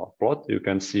plot, you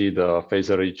can see the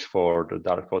phasor reach for the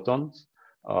dark photons,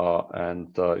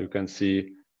 and you can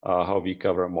see how we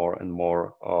cover more and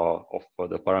more of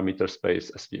the parameter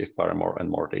space as we acquire more and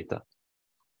more data.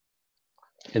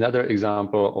 Another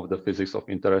example of the physics of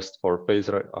interest for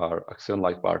phasor are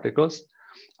axion-like particles.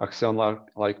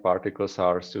 Axion-like particles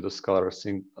are pseudoscalar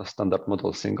standard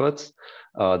model singlets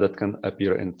that can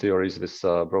appear in theories with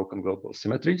broken global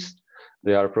symmetries.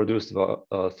 They are produced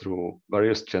through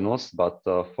various channels, but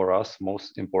for us,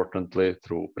 most importantly,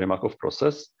 through Primakov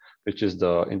process, which is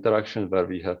the interaction where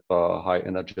we have high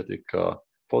energetic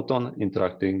photon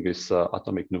interacting with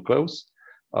atomic nucleus.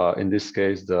 In this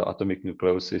case, the atomic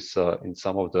nucleus is in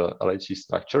some of the LHC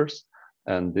structures,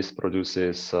 and this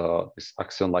produces these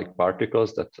axion-like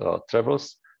particles that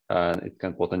travels, and it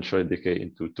can potentially decay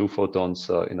into 2 photons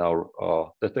in our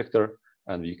detector,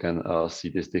 and we can see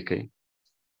this decay.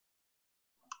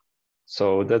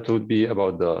 So that would be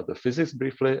about the physics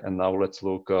briefly, and now let's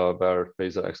look where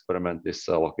phasor experiment is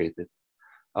located.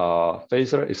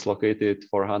 Phaser is located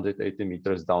 480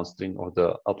 meters downstream of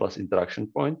the Atlas interaction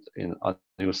point in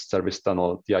unused service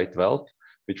tunnel TI-12,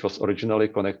 which was originally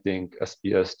connecting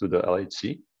SPS to the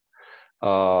LHC.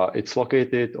 It's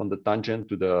located on the tangent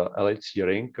to the LHC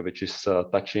ring, which is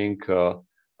touching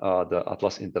the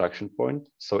Atlas interaction point.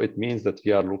 So it means that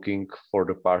we are looking for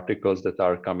the particles that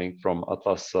are coming from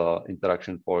Atlas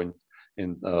interaction point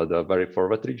in the very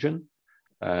forward region.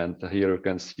 And here you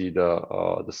can see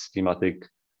the schematic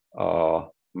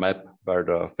map where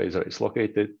the phaser is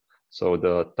located. So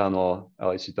the tunnel,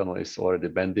 LHC tunnel, is already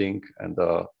bending, and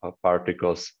the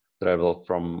particles travel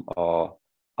from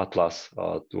Atlas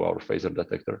to our phaser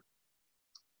detector.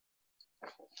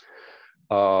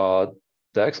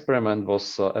 The experiment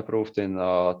was approved in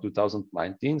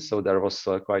 2019, so there was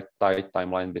a quite tight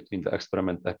timeline between the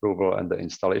experiment approval and the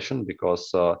installation,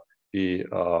 because we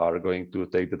are going to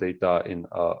take the data in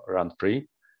run 3,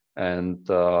 and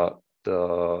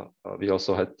we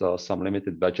also had some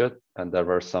limited budget, and there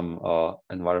were some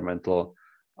environmental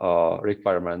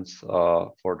requirements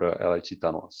for the LHC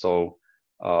tunnel. So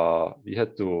we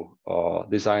had to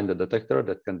design the detector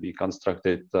that can be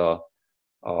constructed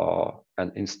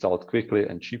and installed quickly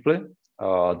and cheaply.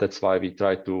 That's why we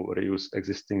try to reuse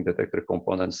existing detector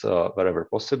components wherever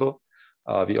possible.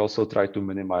 We also try to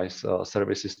minimize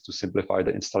services to simplify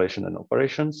the installation and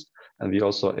operations. And we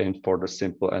also aimed for the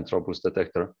simple and robust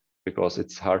detector, because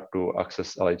it's hard to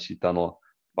access LHC tunnel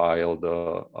while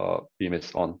the beam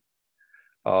is on.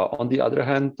 On the other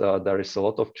hand, there is a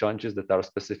lot of challenges that are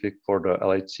specific for the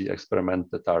LHC experiment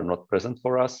that are not present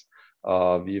for us.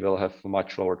 We will have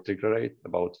much lower trigger rate,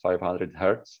 about 500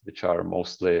 Hertz, which are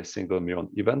mostly single muon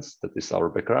events. That is our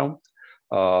background.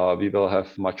 We will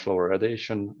have much lower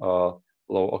radiation, low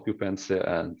occupancy,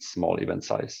 and small event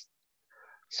size.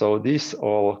 So these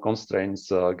all constraints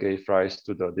gave rise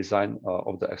to the design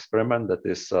of the experiment that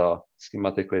is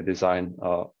schematically designed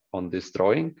on this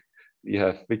drawing. We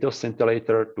have Vito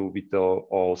scintillator to Vito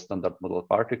all standard model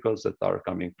particles that are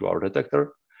coming to our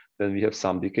detector. Then we have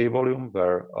some decay volume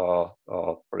where,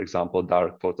 for example,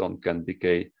 dark photon can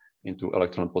decay into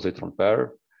electron-positron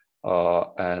pair.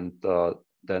 And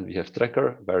then we have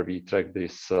tracker, where we track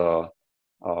this pair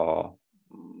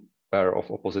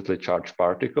of oppositely charged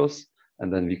particles,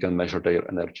 and then we can measure their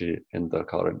energy in the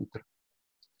colorimeter.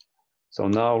 So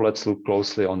now let's look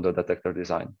closely on the detector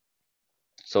design.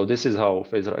 So this is how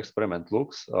phaser experiment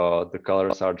looks. The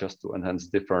colors are just to enhance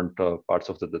different parts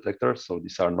of the detector. So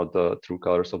these are not the true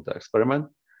colors of the experiment.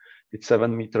 It's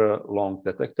 7-meter long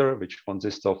detector, which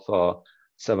consists of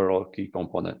several key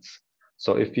components.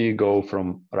 So if we go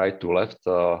from right to left,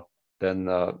 then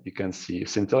we can see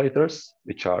scintillators,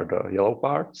 which are the yellow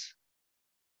parts.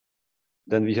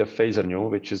 Then we have phaser new,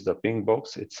 which is the pink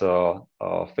box. It's a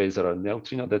phaser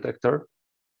neutrino detector.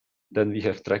 Then we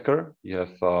have tracker. We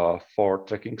have 4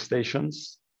 tracking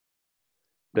stations.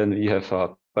 Then we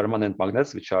have permanent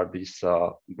magnets, which are these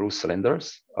blue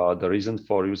cylinders. The reason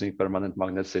for using permanent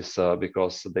magnets is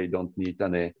because they don't need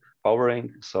any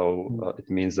powering. So it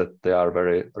means that they are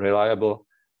very reliable.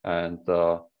 And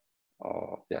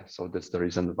yeah, so that's the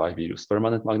reason why we use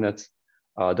permanent magnets.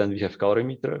 Then we have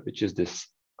colorimeter, which is this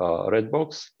red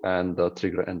box, and the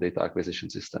trigger and data acquisition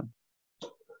system.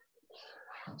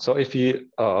 So if you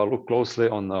look closely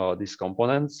on these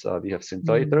components, we have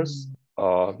scintillators.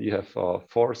 We have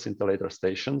 4 scintillator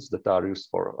stations that are used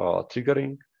for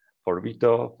triggering, for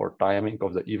Vito, for timing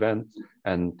of the event,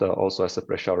 and also as a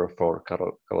pressure for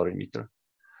colorimeter.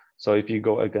 So if you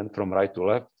go again from right to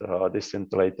left, this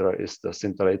scintillator is the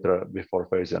scintillator before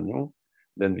phaser new.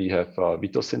 Then we have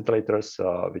Vito scintillators,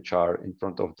 which are in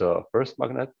front of the first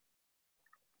magnet.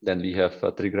 Then we have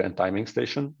a trigger and timing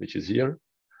station, which is here.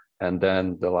 And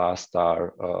then the last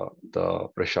are the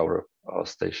pressure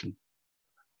station.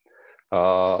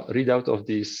 Readout of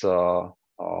these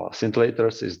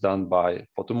scintillators is done by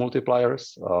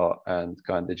photomultipliers and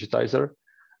current digitizer.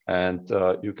 And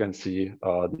you can see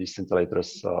these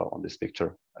scintillators on this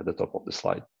picture at the top of the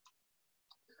slide.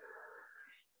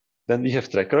 Then we have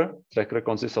tracker. Tracker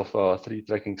consists of 3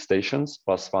 tracking stations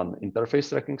plus 1 interface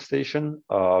tracking station,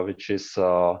 which is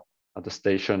the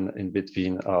station in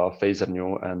between phaser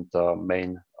new and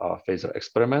main phaser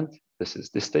experiment. This is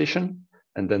this station.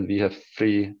 And then we have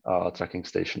 3 tracking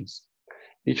stations.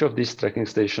 Each of these tracking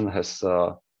stations has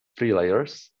 3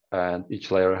 layers, and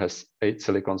each layer has 8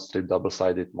 silicon strip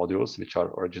double-sided modules, which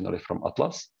are originally from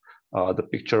Atlas. The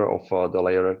picture of the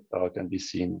layer can be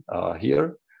seen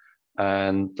here.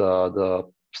 And the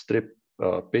strip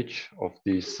pitch of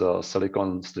these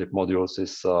silicon strip modules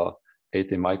is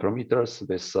 80 micrometers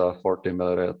with 40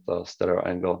 millirad stereo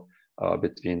angle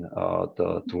between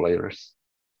the 2 layers.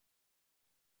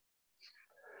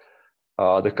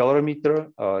 The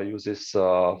calorimeter uses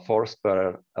 4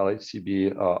 spare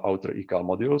LHCb outer ecal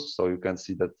modules. So you can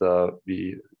see that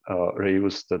we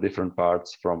reuse the different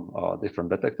parts from different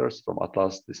detectors from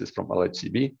Atlas. This is from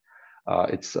LHCb.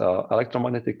 It's an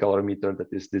electromagnetic calorimeter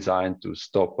that is designed to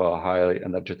stop highly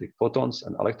energetic photons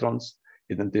and electrons,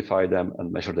 identify them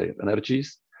and measure their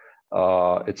energies.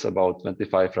 It's about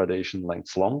 25 radiation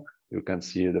lengths long. You can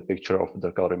see the picture of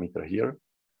the calorimeter here.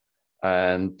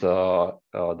 And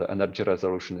the energy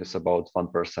resolution is about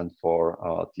 1%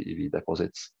 for TeV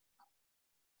deposits.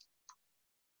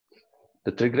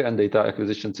 The trigger and data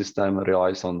acquisition system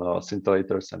relies on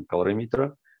scintillators and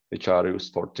calorimeter, which are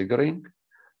used for triggering.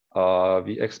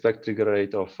 We expect trigger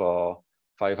rate of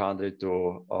 500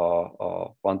 to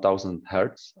 1000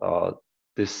 Hertz.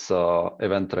 This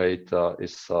event rate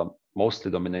is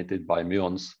mostly dominated by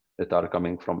muons that are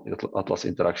coming from Atlas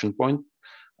interaction point.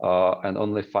 And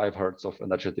only 5 Hertz of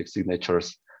energetic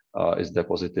signatures is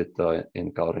deposited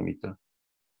in calorimeter.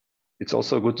 It's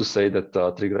also good to say that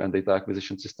trigger and data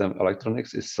acquisition system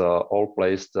electronics is all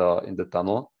placed in the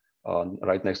tunnel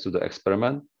right next to the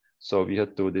experiment. So we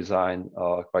had to design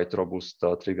quite robust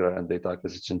trigger and data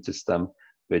acquisition system,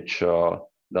 which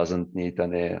doesn't need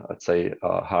any, let's say,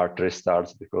 hard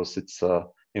restarts, because it's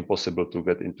impossible to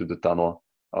get into the tunnel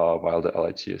while the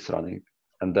LHC is running.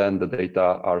 And then the data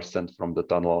are sent from the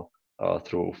tunnel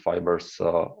through fibers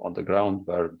on the ground,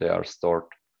 where they are stored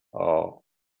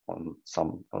on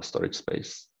some storage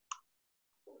space.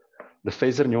 The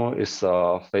phaser nu is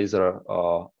a phaser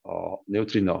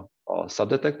neutrino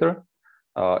subdetector.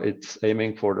 It's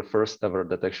aiming for the first ever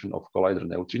detection of collider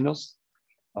neutrinos.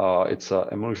 It's an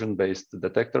emulsion-based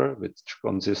detector, which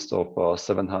consists of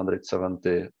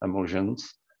 770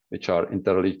 emulsions, which are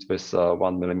interleaved with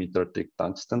 1 millimeter thick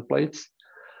tungsten plates.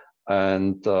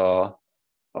 And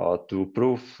to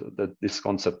prove that this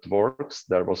concept works,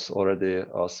 there was already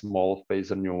a small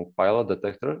phaser nu pilot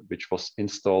detector, which was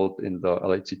installed in the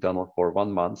LHC tunnel for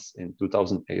 1 month in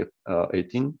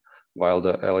 2018, while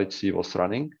the LHC was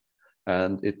running.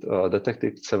 And it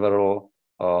detected several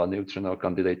neutrino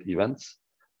candidate events.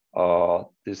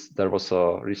 There was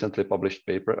a recently published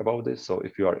paper about this. So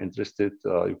if you are interested,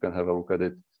 you can have a look at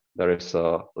it. There is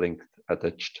a link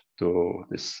attached to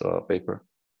this paper.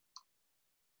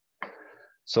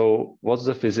 So what's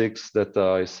the physics that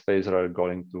is phaser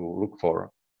going to look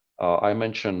for? I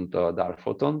mentioned dark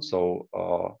photon. So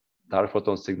dark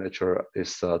photon signature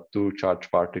is 2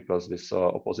 charged particles with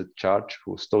opposite charge,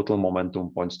 whose total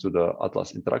momentum points to the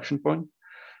Atlas interaction point.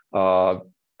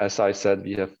 As I said,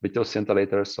 we have little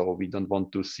scintillators, so we don't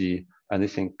want to see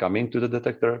anything coming to the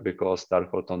detector, because dark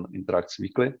photon interacts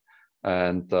weakly,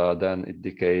 and then it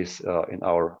decays in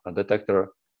our detector,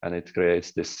 and it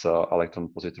creates this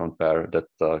electron-positron pair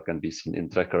that can be seen in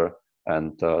tracker,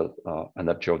 and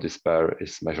energy of this pair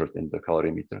is measured in the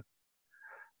calorimeter.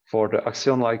 For the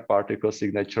axion-like particle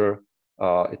signature,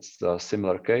 it's a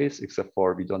similar case, except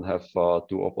for we don't have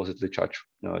 2 oppositely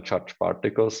charged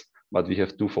particles, but we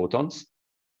have 2 photons.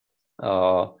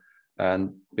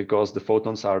 And because the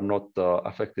photons are not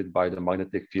affected by the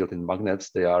magnetic field in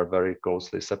magnets, they are very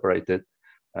closely separated.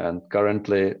 And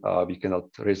currently, we cannot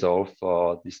resolve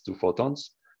these 2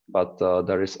 photons, but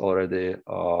there is already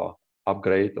an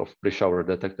upgrade of pre-shower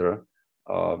detector,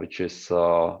 which is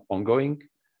ongoing.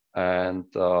 And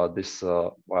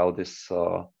while this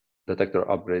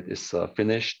detector upgrade is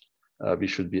finished, we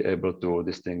should be able to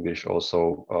distinguish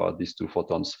also these 2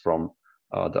 photons from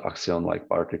the axion-like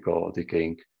particle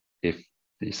decaying, if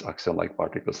these axion-like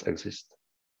particles exist.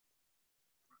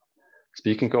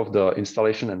 Speaking of the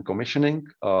installation and commissioning,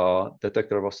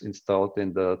 detector was installed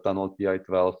in the tunnel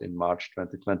TI-12 in March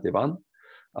 2021.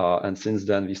 And since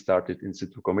then, we started in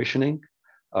situ commissioning.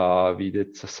 We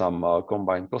did some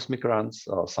combined cosmic runs,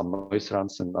 some noise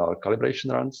runs, and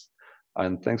calibration runs.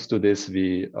 And thanks to this,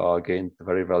 we gained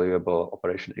very valuable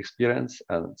operation experience,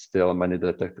 and still many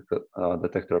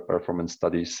detector performance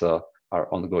studies are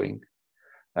ongoing.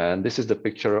 And this is the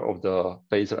picture of the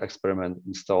phaser experiment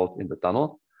installed in the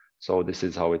tunnel. So this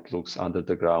is how it looks under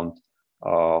the ground.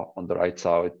 On the right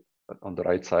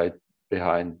side,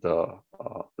 behind the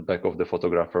back of the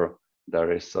photographer,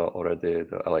 there is already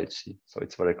the LHC. So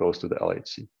it's very close to the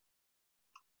LHC.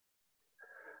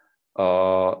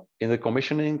 In the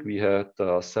commissioning, we had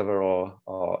several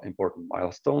important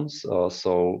milestones.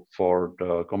 So for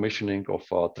the commissioning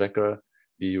of tracker,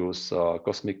 we use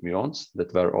cosmic muons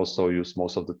that were also used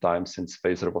most of the time, since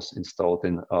phaser was installed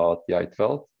in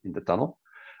TI-12 in the tunnel.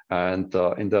 And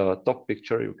in the top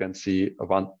picture, you can see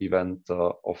one event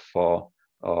of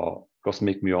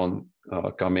cosmic muon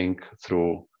coming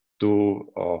through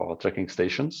 2 tracking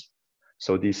stations.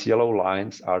 So these yellow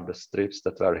lines are the strips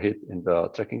that were hit in the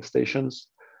tracking stations.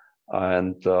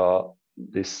 And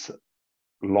this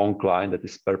long line that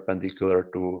is perpendicular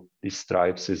to these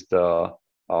stripes is the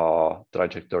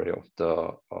trajectory of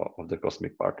the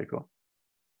cosmic particle.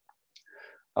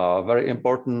 A very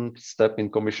important step in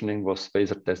commissioning was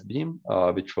phaser test beam,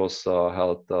 which was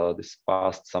held this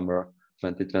past summer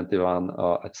 2021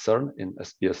 at CERN in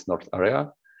SPS North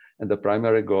area. And the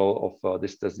primary goal of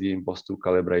this test beam was to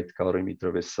calibrate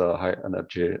calorimeter with high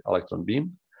energy electron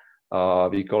beam.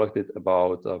 We collected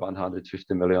about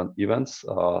 150 million events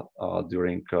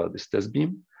during this test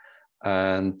beam.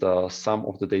 And some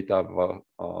of the data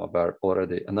were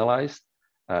already analyzed.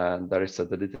 And there is a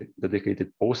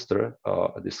dedicated poster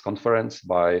at this conference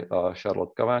by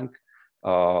Charlotte Kavank.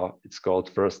 It's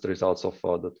called First Results of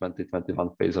the 2021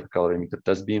 Phaser Calorimeter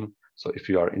Test Beam. So if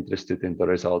you are interested in the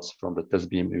results from the test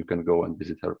beam, you can go and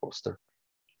visit her poster.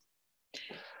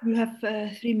 You have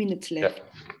 3 minutes left.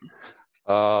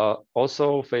 Yeah.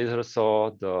 Also, Phaser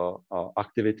saw the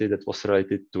activity that was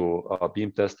related to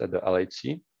beam test at the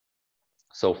LHC.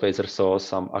 So Phaser saw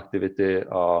some activity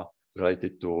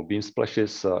related to beam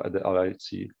splashes at the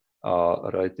LHC,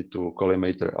 related to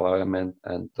collimator alignment,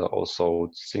 and also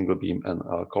single beam and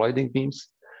colliding beams.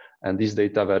 And these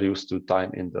data were used to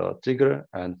time in the trigger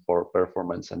and for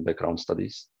performance and background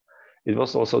studies. It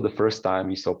was also the first time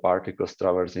we saw particles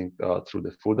traversing through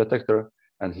the full detector.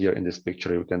 And here in this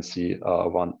picture, you can see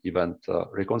one event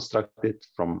reconstructed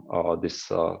from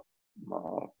this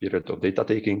period of data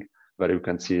taking, where you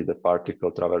can see the particle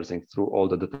traversing through all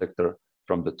the detector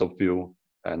from the top view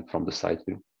and from the side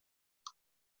view.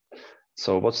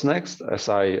 So what's next? As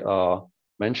I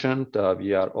mentioned,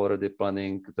 we are already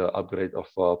planning the upgrade of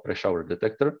pressure shower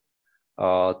detector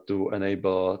to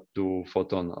enable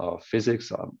two-photon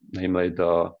physics, namely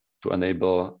to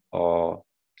enable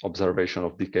observation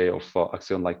of decay of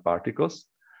axion-like particles.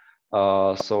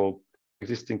 So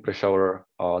existing pressure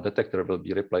shower detector will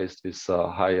be replaced with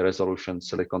high-resolution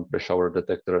silicon pressure shower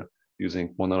detector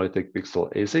using monolithic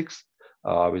pixel ASICs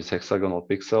with hexagonal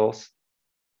pixels.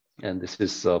 And this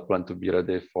is planned to be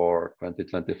ready for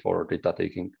 2024 data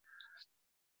taking.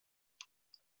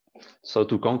 So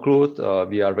to conclude,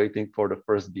 we are waiting for the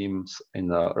first beams in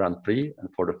run 3 and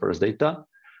for the first data.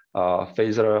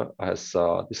 Phaser has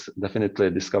definitely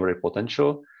discovery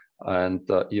potential, and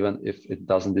even if it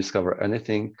doesn't discover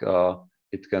anything,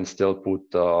 it can still put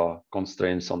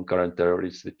constraints on current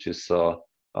theories, which is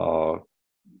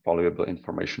valuable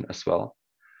information as well.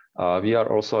 We are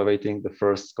also awaiting the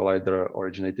first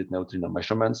collider-originated neutrino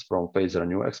measurements from Phaser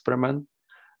new experiment,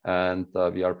 and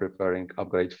we are preparing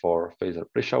upgrade for Phaser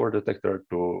pre-shower detector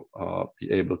to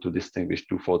be able to distinguish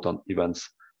two-photon events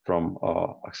from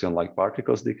axion-like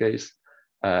particles decays.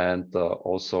 And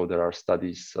also there are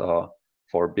studies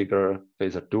for bigger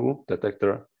Phaser 2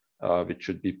 detector, which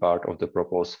should be part of the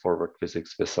proposed forward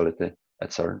physics facility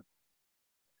at CERN.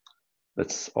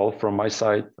 That's all from my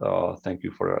side. Thank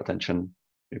you for your attention.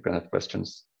 You can have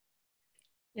questions.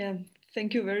 Yeah,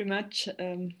 thank you very much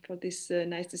for this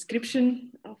nice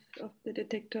description of the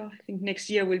detector. I think next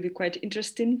year will be quite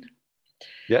interesting.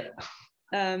 Yeah.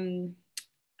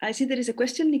 I see there is a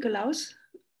question, Nikolaus.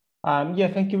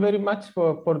 Yeah, thank you very much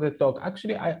for the talk.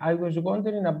 Actually, I was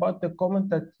wondering about the comment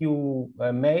that you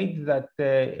made that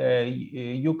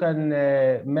you can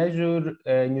measure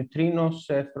neutrinos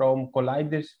from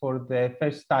colliders for the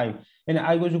first time. And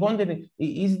I was wondering,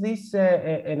 is this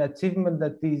an achievement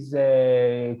that is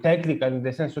technical in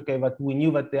the sense, okay, but we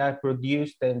knew that they are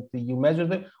produced and you measure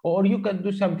them, or you can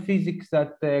do some physics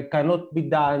that cannot be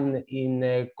done in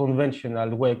a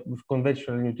conventional way with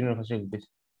conventional neutrino facilities?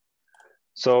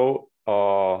 So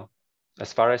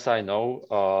as far as I know,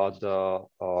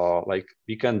 like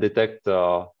we can detect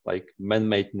like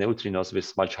man-made neutrinos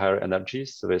with much higher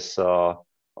energies, with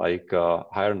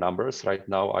higher numbers. Right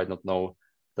now, I don't know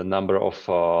the number of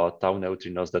tau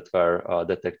neutrinos that were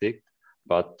detected,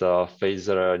 but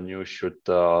Phaser new should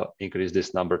increase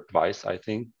this number twice, I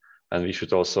think, and we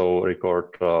should also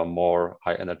record more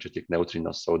high energetic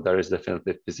neutrinos. So there is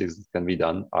definitely physics that can be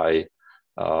done. I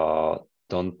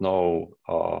don't know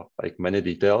like many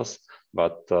details,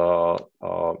 but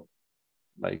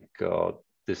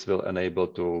this will enable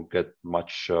to get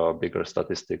much bigger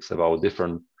statistics about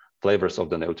different flavors of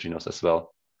the neutrinos as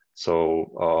well.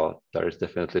 So there is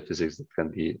definitely physics that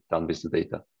can be done with the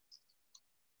data.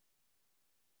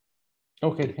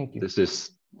 Okay, thank you. This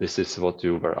is what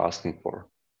you were asking for.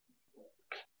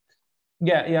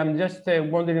 Yeah, I'm just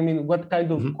wondering, I mean, what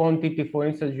kind of quantity, for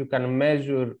instance, you can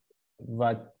measure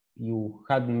that you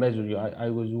hadn't measured. I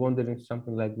was wondering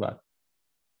something like that.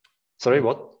 Sorry,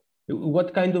 what?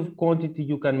 What kind of quantity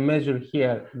you can measure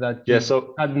here that you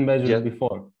hadn't measured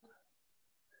before?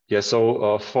 Yeah,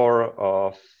 so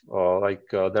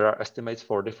there are estimates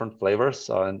for different flavors,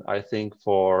 and I think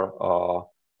for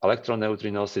electron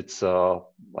neutrinos, it's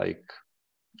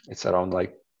around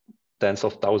like tens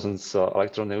of thousands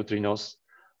electron neutrinos.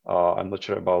 I'm not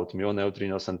sure about muon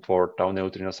neutrinos, and for tau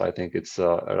neutrinos, I think it's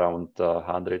around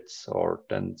hundreds or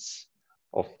tens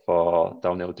of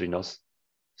tau neutrinos.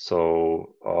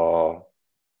 So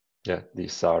yeah,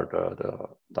 these are the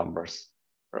numbers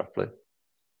roughly.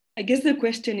 I guess the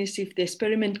question is if the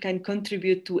experiment can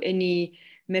contribute to any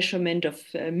measurement of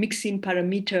mixing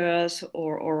parameters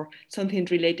or something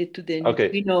related to the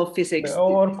neutrino physics.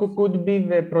 Or could be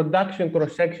the production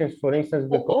cross sections, for instance.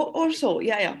 Also,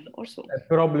 yeah, also.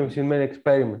 Problems in many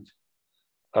experiments.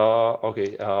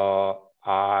 Okay,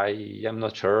 I am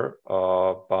not sure,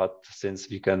 but since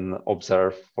we can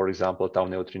observe, for example, tau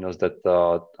neutrinos that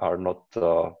are not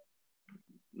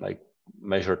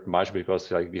measured much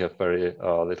because we have very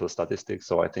little statistics,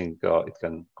 so I think it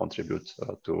can contribute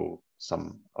to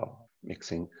some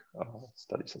mixing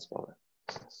studies as well.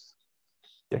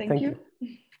 Yeah, thank you.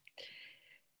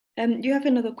 You have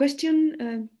another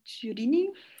question, Giurini?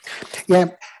 Yeah,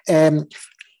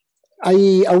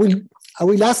 I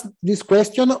will ask this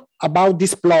question about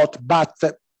this plot, but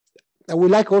I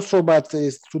would like also, but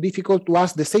it's too difficult to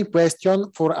ask the same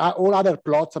question for all other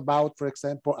plots about, for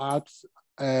example, Alps,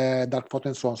 dark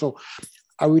photon and so on. So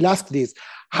I will ask this: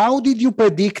 how did you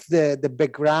predict the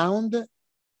background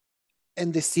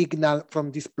and the signal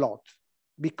from this plot?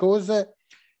 Because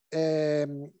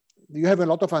you have a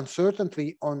lot of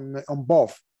uncertainty on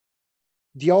both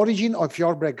the origin of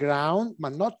your background,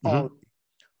 but not only,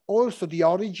 also the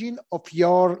origin of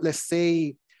your, let's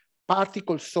say,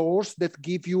 particle source that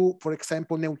give you, for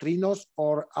example, neutrinos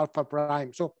or alpha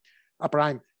prime. So a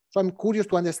prime. So I'm curious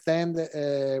to understand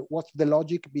what's the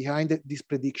logic behind these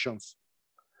predictions.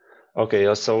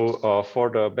 Okay, so for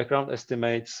the background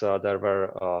estimates, there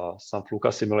were some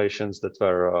Fluka simulations that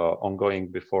were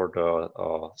ongoing before the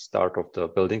start of the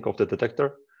building of the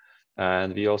detector.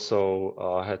 And we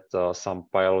also had some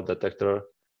pilot detector,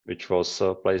 which was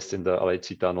placed in the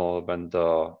LHC tunnel when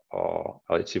the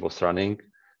LHC was running.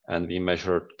 And we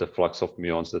measured the flux of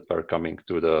muons that were coming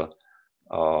to the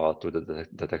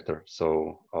detector.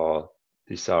 So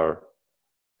these are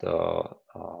the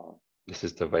this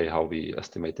is the way how we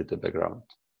estimated the background.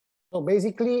 So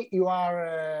basically, you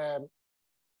are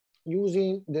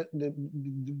using the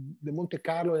Monte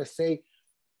Carlo, let's say,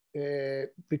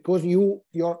 because your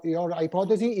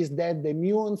hypothesis is that the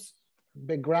muons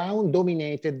background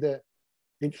dominated the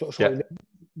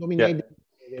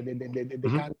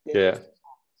yeah.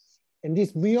 And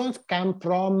these muons come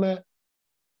from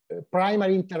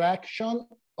primary interaction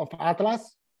of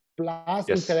Atlas plus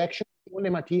interaction with all the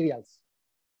materials.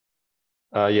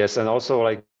 Yes, and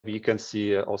also we can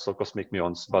see also cosmic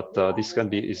muons, but this can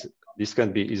be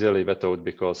easily vetoed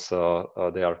because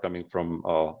they are coming from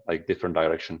different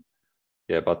direction.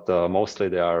 Yeah, but mostly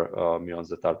they are muons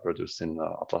that are produced in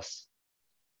Atlas.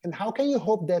 And how can you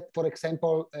hope that, for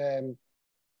example, an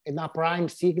A prime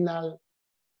signal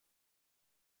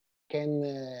can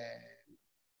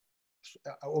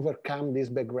overcome this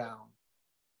background?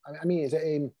 I mean, is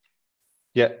it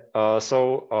if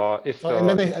and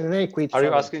then I quit. Are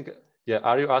you asking? Yeah,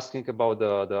 are you asking about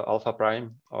the alpha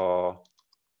prime or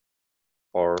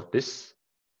this?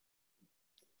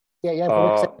 Yeah.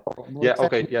 For example,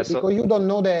 okay. Yeah. So because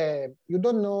you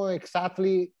don't know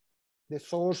exactly the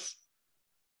source.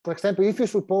 For example, if you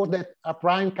suppose that a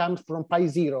prime comes from pi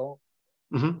 0,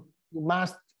 you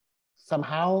must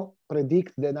somehow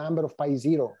predict the number of pi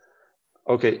 0.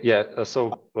 Okay. Yeah.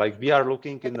 So we are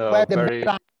looking in a very.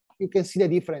 You can see the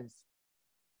difference.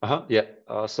 Yeah.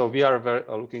 So we are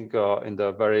looking in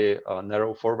the very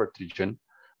narrow forward region,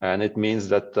 and it means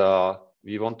that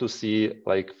we want to see,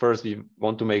 first we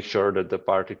want to make sure that the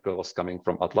particle was coming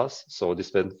from Atlas. So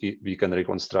this way we can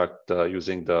reconstruct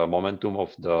using the momentum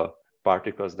of the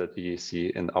particles that we see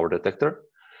in our detector.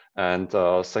 And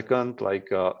second,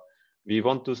 we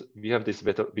have this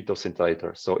Vito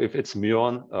scintillator. So if it's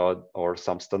muon or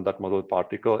some standard model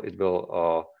particle, it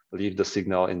will leave the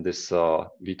signal in this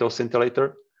Vito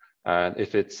scintillator. And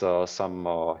if it's some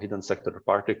hidden sector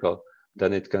particle,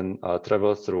 then it can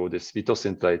travel through this Vito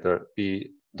scintillator.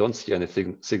 We don't see any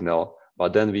signal,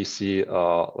 but then we see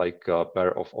a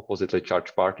pair of oppositely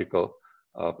charged particles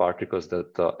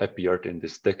that appeared in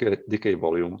this decay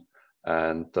volume.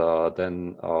 And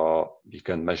then we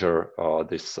can measure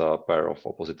this pair of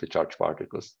oppositely charged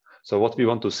particles. So what we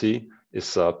want to see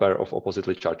is a pair of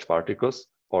oppositely charged particles,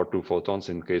 or 2 photons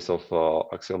in case of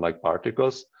axion-like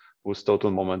particles, whose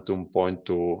total momentum point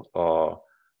to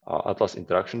Atlas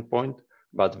interaction point,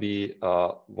 but we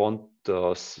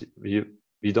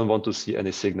we don't want to see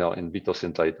any signal in Beetle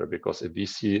scintillator, because if we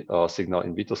see a signal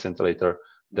in Beetle scintillator,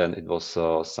 then it was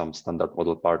some standard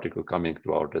model particle coming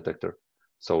to our detector.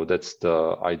 So that's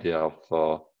the idea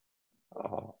of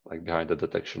like behind the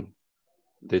detection.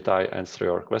 Did I answer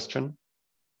your question?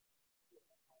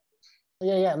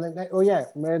 Yeah. Oh, yeah.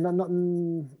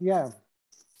 Yeah.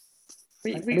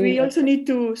 We also need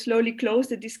to slowly close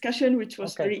the discussion, which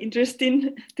was very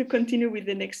interesting, to continue with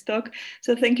the next talk.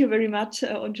 So thank you very much,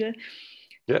 Ondřej.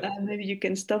 Yeah. Maybe you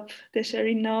can stop the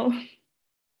sharing now.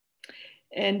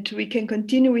 And we can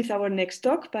continue with our next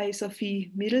talk by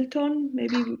Sophie Middleton.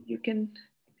 Maybe you can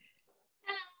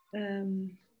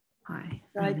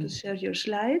try to share your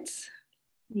slides.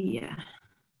 Yeah.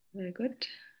 Very good.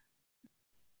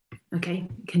 Okay,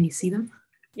 can you see them?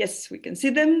 Yes, we can see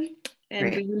them. And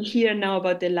Great. we will hear now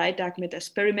about the light dark matter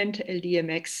experiment,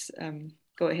 LDMX.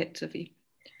 Go ahead, Sophie.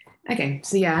 Okay,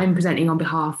 so yeah, I'm presenting on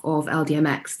behalf of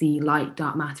LDMX, the light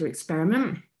dark matter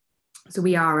experiment. So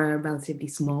we are a relatively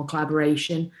small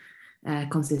collaboration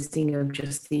consisting of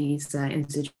just these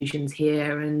institutions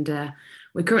here, and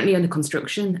we're currently under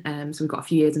construction. So we've got a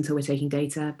few years until we're taking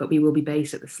data, but we will be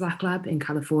based at the SLAC lab in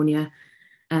California.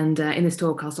 And in this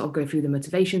talk, I'll sort of go through the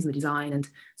motivations, the design, and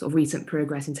sort of recent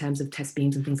progress in terms of test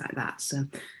beams and things like that. So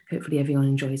hopefully everyone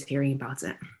enjoys hearing about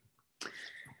it.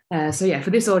 So yeah, for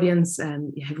this audience,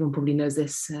 everyone probably knows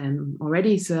this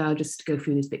already, so I'll just go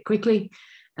through this bit quickly.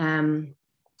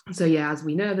 So yeah, as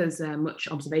we know, there's much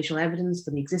observational evidence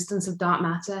for the existence of dark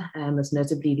matter, most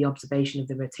notably the observation of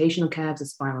the rotational curves of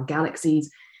spiral galaxies,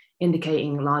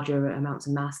 indicating larger amounts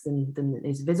of mass than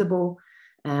is visible.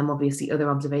 Obviously other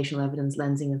observational evidence,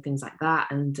 lensing and things like that.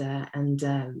 And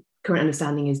current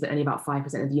understanding is that only about 5%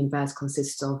 of the universe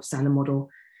consists of standard model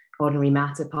ordinary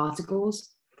matter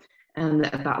particles, and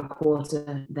that about a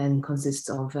quarter then consists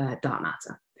of dark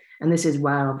matter. And this is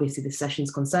where obviously this session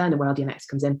is concerned and where LDMX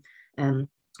comes in.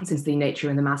 Since the nature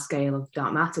and the mass scale of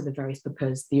dark matter, the various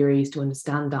proposed theories to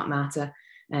understand dark matter,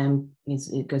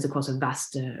 it goes across a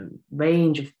vast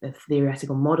range of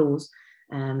theoretical models.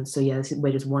 So yeah,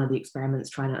 we're just one of the experiments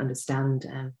trying to understand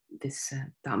this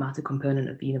dark matter component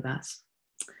of the universe.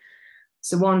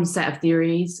 So one set of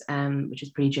theories, which is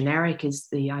pretty generic, is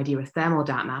the idea of thermal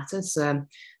dark matter. So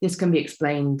this can be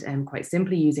explained quite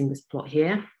simply using this plot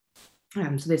here.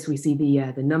 So this, we see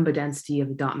the number density of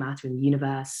the dark matter in the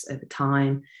universe over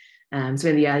time. So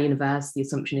in the early universe, the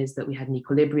assumption is that we had an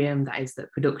equilibrium, that is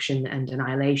that production and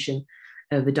annihilation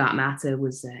of the dark matter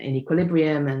was in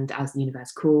equilibrium, and as the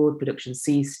universe cooled, production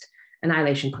ceased,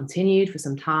 annihilation continued for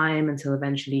some time until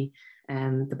eventually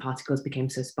the particles became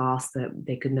so sparse that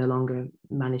they could no longer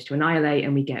manage to annihilate,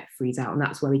 and we get freeze out, and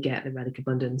that's where we get the relic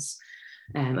abundance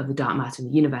of the dark matter in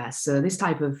the universe. So this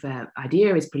type of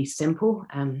idea is pretty simple.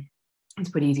 It's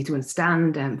pretty easy to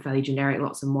understand, fairly generic.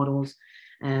 Lots of models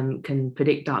can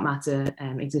predict dark matter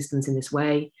existence in this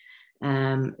way.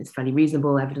 It's fairly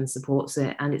reasonable, evidence supports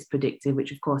it, and it's predictive,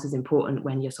 which of course is important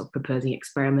when you're sort of proposing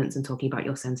experiments and talking about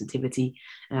your sensitivity.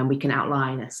 We can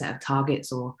outline a set of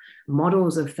targets or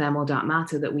models of thermal dark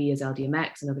matter that we as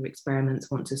LDMX and other experiments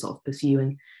want to sort of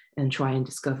pursue and try and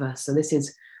discover. So this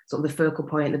is sort of the focal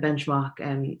point, the benchmark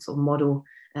sort of model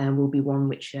will be one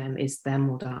which is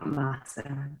thermal dark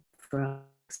matter for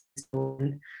us.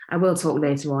 I will talk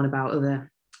later on about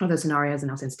other scenarios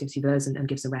and how sensitive to those and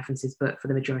give some references, but for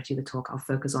the majority of the talk, I'll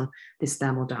focus on this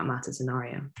thermal dark matter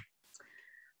scenario.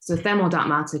 So thermal dark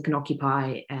matter can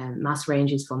occupy mass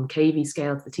ranges from KV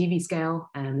scale to the TV scale,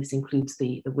 and this includes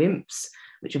the WIMPs,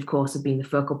 which of course have been the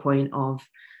focal point of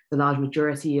the large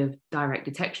majority of direct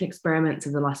detection experiments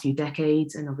of the last few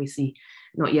decades, and obviously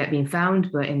not yet being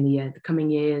found, but in the coming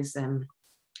years,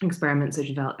 experiments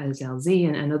such as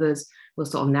LZ and others will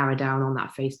sort of narrow down on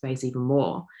that phase space even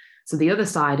more. So the other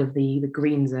side of the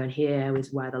green zone here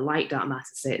is where the light dark matter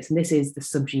sits, and this is the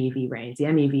sub-GeV range, the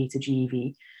MEV to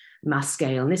GeV mass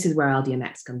scale, and this is where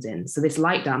LDMX comes in. So this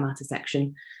light dark matter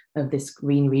section of this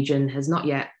green region has not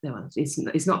yet,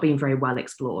 it's not been very well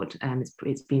explored, and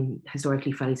it's been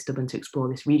historically fairly stubborn to explore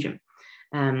this region.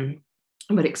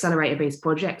 But accelerator-based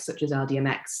projects such as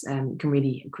LDMX can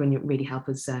really help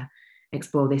us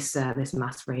explore this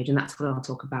mass range, and that's what I'll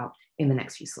talk about in the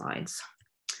next few slides.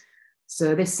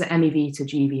 So this MEV to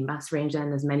GeV mass range, then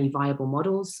there's many viable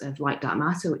models of light dark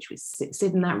matter which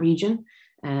sit in that region,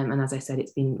 and as I said,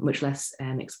 it's been much less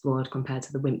explored compared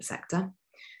to the WIMP sector.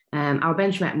 Our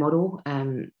benchmark model,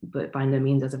 but by no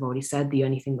means, as I've already said, the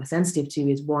only thing we're sensitive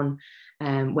to is one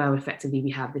where effectively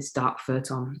we have this dark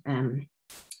photon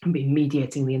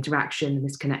mediating the interaction, and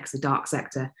this connects the dark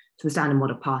sector the standard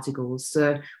model particles.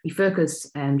 So we focus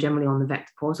generally on the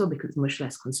vector portal because it's much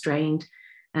less constrained.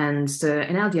 And so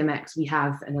in LDMX, we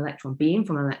have an electron beam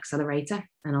from an accelerator,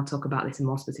 and I'll talk about this in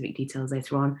more specific details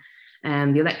later on.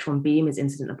 The electron beam is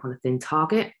incident upon a thin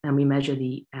target, and we measure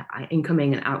the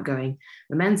incoming and outgoing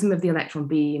momentum of the electron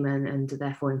beam, and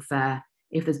therefore infer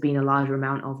if there's been a larger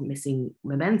amount of missing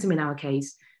momentum in our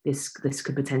case, this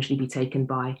could potentially be taken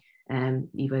by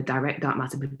either direct dark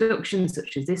matter production,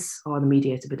 such as this, or the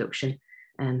mediator production,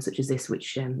 such as this,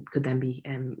 which could then be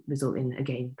result in,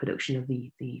 again, production of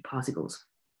the particles.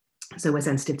 So we're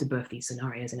sensitive to both these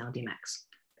scenarios in LDMX.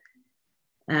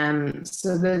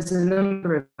 So there's a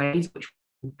number of ways which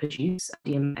we produce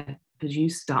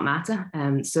dark matter.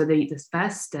 So the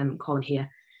first column here,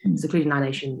 secluded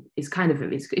annihilation, is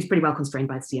it's pretty well constrained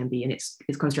by the CMB, and it's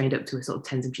constrained up to a sort of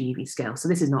tens of GeV scale. So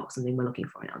this is not something we're looking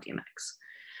for in LDMX.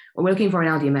 What we're looking for in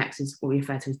LDMX is what we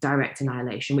refer to as direct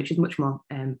annihilation, which is much more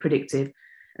predictive.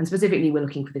 And specifically, we're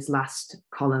looking for this last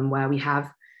column where we have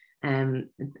a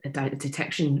direct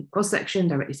detection cross-section,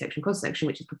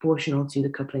 which is proportional to the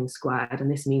coupling squared.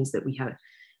 And this means that we can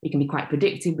be quite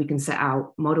predictive. We can set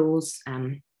out models,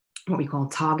 what we call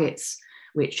targets,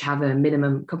 which have a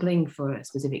minimum coupling for a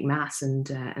specific mass, and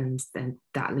then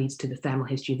that leads to the thermal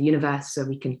history of the universe. So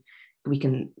we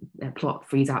can plot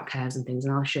freeze-out curves and things,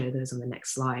 and I'll show those on the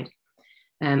next slide.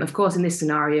 Of course, in this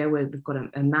scenario, where we've got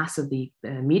a mass of the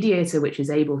mediator, which is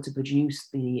able to produce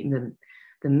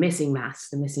the missing mass,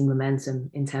 the missing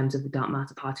momentum in terms of the dark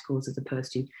matter particles, as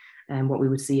opposed to what we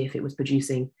would see if it was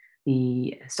producing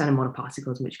the standard model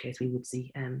particles, in which case we would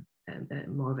see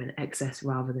more of an excess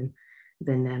rather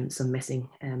than some missing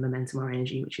momentum or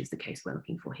energy, which is the case we're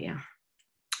looking for here.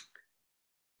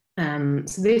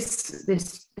 So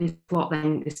this plot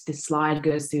then, this slide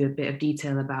goes through a bit of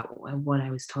detail about what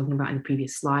I was talking about in the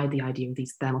previous slide, the idea of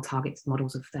these thermal targets,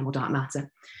 models of thermal dark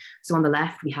matter. So on the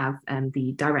left, we have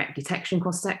the direct detection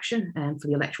cross-section for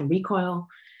the electron recoil.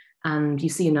 And you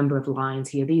see a number of lines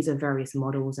here. These are various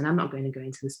models, and I'm not going to go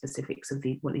into the specifics of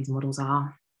what these models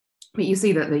are. But you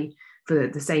see that for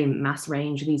the same mass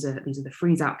range, these are the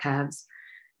freeze-out curves.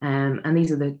 And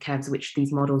these are the curves which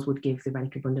these models would give the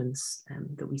Rennick abundance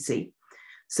that we see.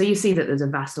 So you see that there's a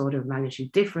vast order of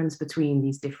magnitude difference between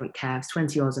these different curves,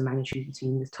 20 orders of magnitude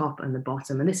between the top and the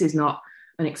bottom. And this is not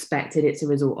unexpected. It's a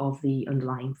result of the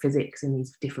underlying physics in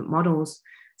these different models,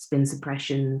 spin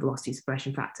suppression, velocity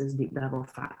suppression factors, loop level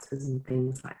factors, and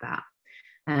things like that.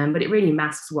 But it really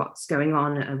masks what's going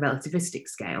on at a relativistic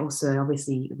scale. So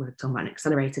obviously we're talking about an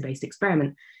accelerator-based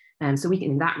experiment. So we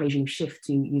can, in that regime, shift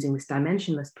to using this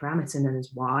dimensionless parameter known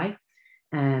as y,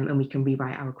 and we can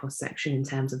rewrite our cross-section in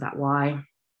terms of that y,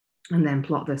 and then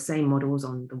plot the same models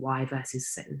on the y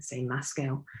versus the same mass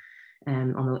scale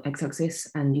on the x-axis.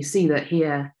 And you see that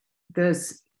here,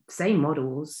 those same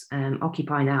models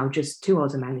occupy now just 2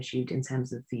 orders of magnitude in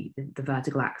terms of the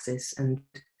vertical axis, and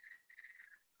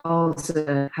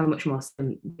also have much more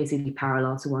basically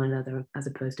parallel to one another as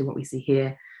opposed to what we see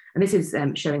here. And this is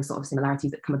showing sort of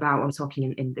similarities that come about when we're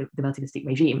talking in the relativistic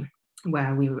regime,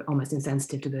 where we were almost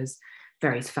insensitive to those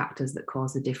various factors that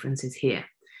cause the differences here.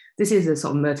 This is a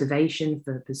sort of motivation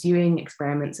for pursuing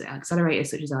experiments at accelerators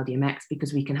such as LDMX,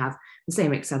 because we can have the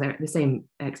same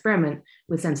experiment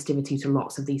with sensitivity to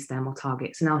lots of these thermal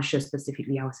targets. And I'll show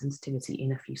specifically our sensitivity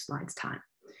in a few slides' time.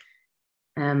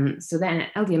 So then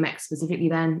LDMX specifically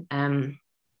then,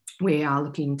 we are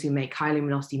looking to make high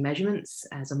luminosity measurements,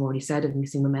 as I've already said, of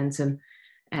missing momentum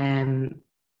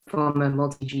from a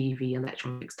multi-GeV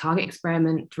electron fixed target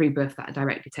experiment through both that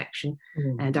direct detection,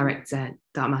 direct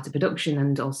dark matter production,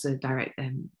 and also direct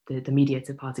the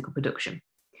mediator particle production.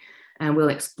 And we'll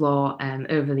explore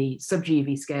over the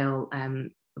sub-GeV scale,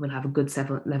 we'll have a good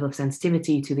level of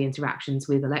sensitivity to the interactions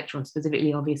with electrons.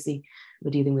 Specifically, obviously,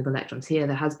 we're dealing with electrons here.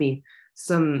 There has been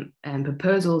some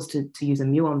proposals to use a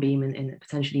muon beam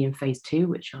potentially in phase 2,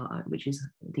 which is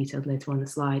detailed later on the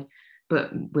slide,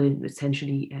 but we're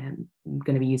essentially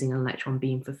going to be using an electron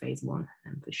beam for phase 1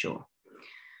 for sure.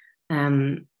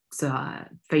 So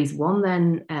phase 1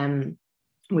 then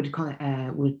would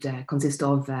consist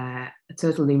of a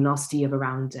total luminosity of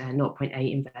around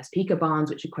 0.8 inverse picobarns,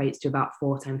 which equates to about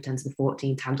 4 ×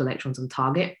 10⁻⁴ tagged electrons on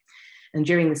target. And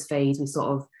during this phase, we sort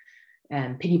of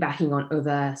piggybacking on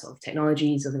other sort of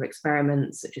technologies, other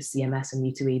experiments such as CMS and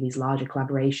mu2e, these larger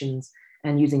collaborations,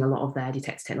 and using a lot of their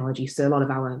detect technology. So a lot of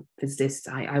our physicists,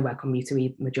 I work on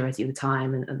mu2e majority of the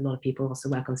time, and a lot of people also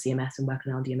work on CMS and work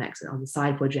on LDMX on the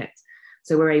side projects.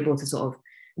 So we're able to sort of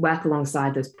work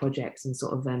alongside those projects and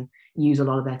sort of use a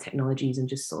lot of their technologies and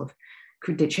just sort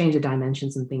of change the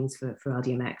dimensions and things for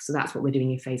LDMX. So that's what we're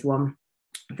doing in phase 1.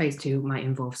 Phase 2 might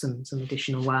involve some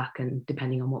additional work, and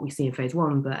depending on what we see in phase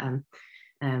 1, but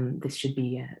this should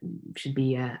be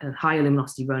a higher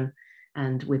luminosity run,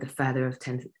 and with a feather of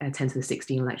 10 to the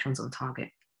 16 electrons on target.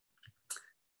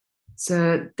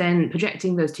 So then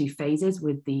projecting those two phases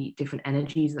with the different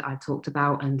energies that I've talked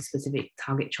about and specific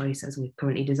target choice as we're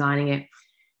currently designing it,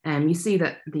 you see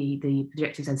that the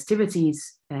projected sensitivities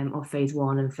of phase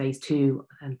 1 and phase 2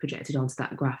 projected onto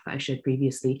that graph that I showed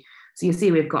previously. So you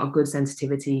see we've got a good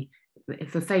sensitivity.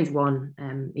 For phase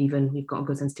 1, even we've got a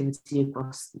good sensitivity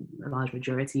across a large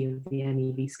majority of the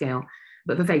MEV scale.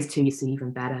 But for phase 2, you see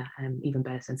even better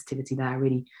sensitivity there,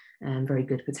 really very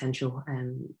good potential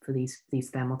for these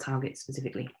thermal targets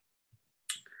specifically.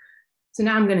 So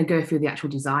now I'm going to go through the actual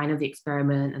design of the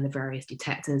experiment and the various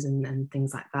detectors and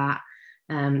things like that.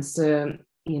 So,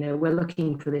 we're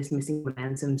looking for this missing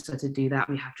momentum. So to do that,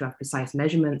 we have to have precise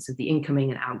measurements of the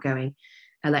incoming and outgoing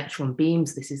electron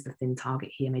beams. This is the thin target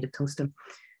here made of tungsten.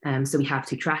 So we have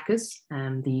two trackers.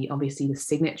 Obviously the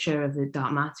signature of the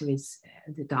dark matter is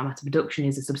the dark matter production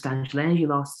is a substantial energy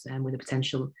loss with a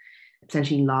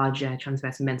potentially larger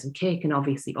transverse momentum kick, and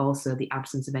obviously also the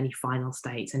absence of any final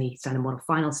states, any standard model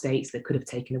final states that could have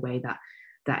taken away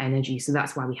that energy. So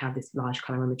that's why we have this large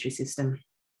calorimetry system,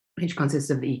 which consists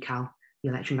of the ECAL, the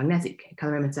electromagnetic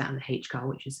calorimeter, and the HCAL,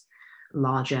 which is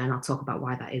larger, and I'll talk about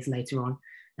why that is later on,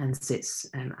 and sits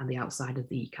at the outside of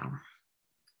the ECAL.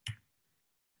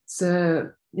 So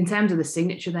in terms of the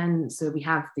signature then, so we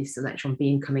have this electron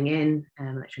beam coming in,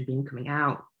 electron beam coming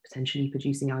out, potentially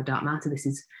producing our dark matter. This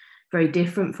is very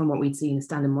different from what we'd see in the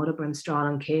standard model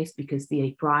Bremsstrahlung case, because the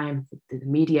A prime, the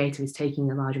mediator, is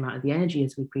taking a large amount of the energy,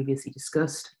 as we previously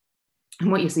discussed.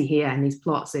 And what you see here in these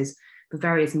plots is for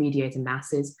various mediator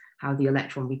masses, how the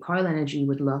electron recoil energy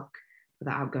would look for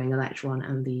the outgoing electron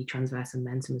and the transverse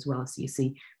momentum as well. So you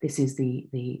see, this is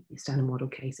the standard model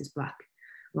case, this black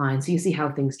line. So you see how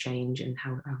things change and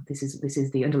how this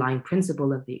is the underlying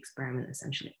principle of the experiment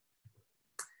essentially.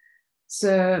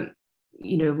 So,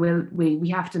 we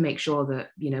have to make sure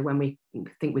that, when we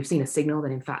think we've seen a signal,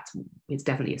 then in fact it's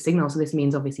definitely a signal. So this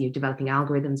means obviously you're developing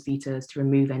algorithms, Vitas, to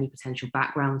remove any potential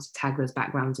backgrounds, tag those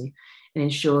backgrounds, and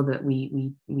ensure that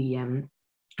we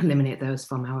eliminate those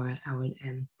from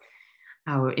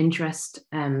our interest.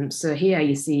 So here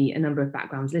you see a number of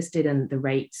backgrounds listed and the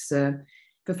rates. So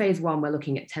for phase 1, we're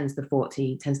looking at 10 to the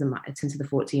 14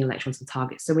 electrons on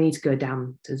target. So we need to go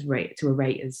down to a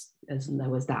rate as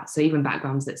low as that. So even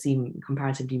backgrounds that seem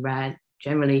comparatively rare,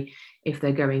 generally, if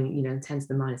they're going, 10 to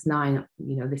the -9,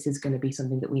 this is going to be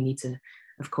something that we need to,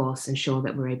 of course, ensure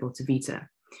that we're able to Vita.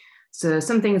 So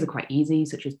some things are quite easy,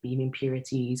 such as beam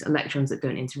impurities, electrons that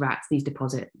don't interact. These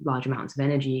deposit large amounts of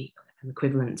energy,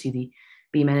 equivalent to the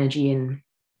beam energy in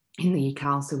the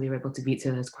ECAL, so we were able to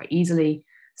Vita those quite easily.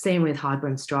 Same with hard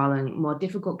Bremsstrahlung. More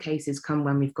difficult cases come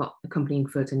when we've got accompanying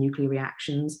photonuclear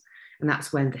reactions, and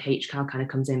that's when the HCAL kind of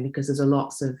comes in, because there's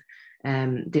lots of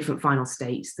different final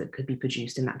states that could be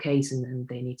produced in that case, and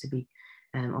they need to be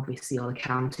obviously all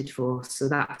accounted for. So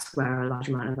that's where a large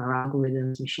amount of our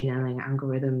algorithms, machine learning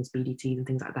algorithms, BDTs and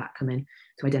things like that come in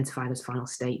to identify those final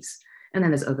states. And then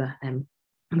there's other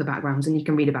backgrounds, and you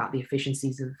can read about the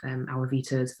efficiencies of our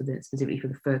Vitas specifically for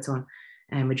the photon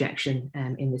rejection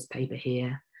in this paper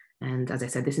here. And as I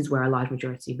said, this is where a large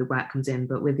majority of the work comes in,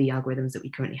 but with the algorithms that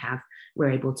we currently have, we're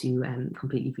able to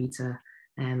completely Vita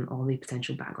all the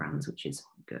potential backgrounds, which is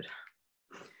good.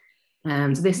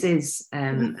 So this is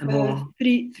a more...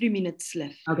 3 minutes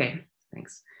left. Okay,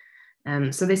 thanks.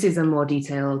 So this is a more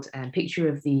detailed picture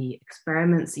of the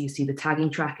experiment. So you see the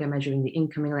tagging tracker measuring the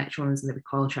incoming electrons and the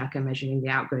recoil tracker measuring the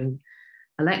outgoing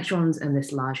electrons, and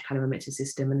this large calorimeter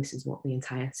system, and this is what the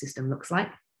entire system looks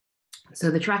like. So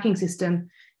the tracking system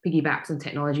piggybacks on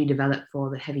technology developed for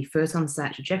the heavy photon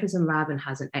set at Jefferson Lab and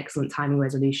has an excellent timing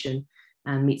resolution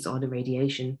and meets all the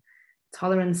radiation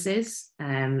tolerances.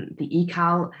 The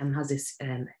ECAL has this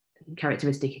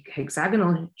characteristic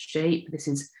hexagonal shape. This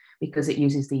is because it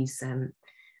uses these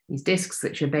discs,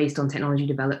 which are based on technology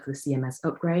developed for the CMS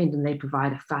upgrade, and they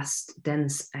provide a fast,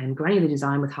 dense, and granular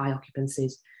design with high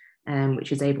occupancies,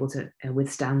 which is able to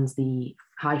withstand the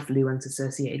high fluence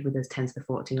associated with those 10 to the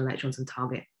 14 electrons on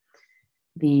target.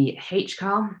 The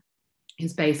HCAL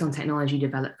is based on technology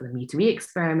developed for the meter-E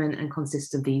experiment and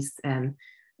consists of these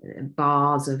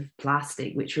bars of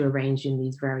plastic, which are arranged in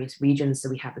these various regions. So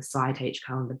we have the side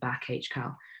HCAL and the back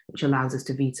HCAL, which allows us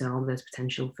to Vita all those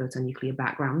potential photonuclear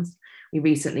backgrounds. We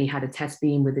recently had a test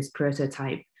beam with this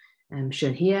prototype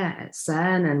shown here at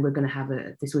CERN, and we're going to have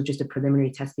this was just a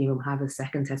preliminary test beam. We'll have a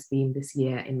second test beam this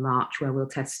year in March, where we'll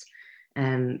test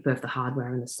both the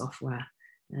hardware and the software,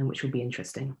 which will be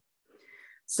interesting.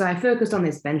 So I focused on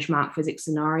this benchmark physics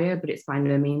scenario, but it's by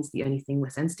no means the only thing we're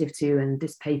sensitive to. And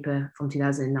this paper from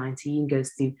 2019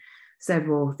 goes through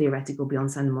several theoretical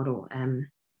beyond standard model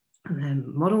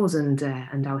models and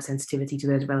our sensitivity to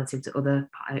those relative to other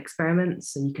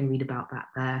experiments. So you can read about that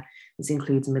there. This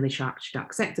includes millishark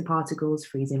dark sector particles,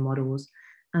 freezing models,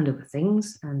 and other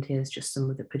things. And here's just some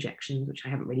of the projections, which I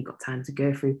haven't really got time to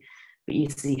go through, but you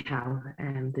see how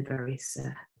the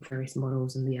various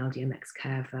models and the LDMX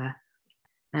curve there.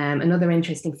 Another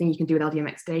interesting thing you can do with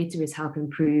LDMX data is help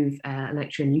improve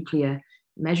electronuclear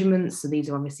measurements. So these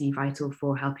are obviously vital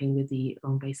for helping with the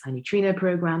long baseline neutrino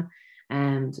program,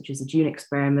 such as the June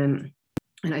experiment,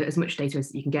 and as much data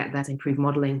as you can get there to improve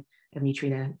modeling of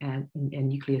neutrino and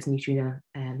nucleus neutrino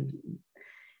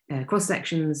cross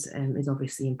sections is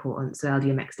obviously important. So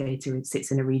LDMX data sits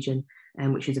in a region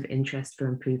which is of interest for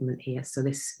improvement here. So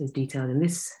this is detailed in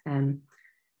this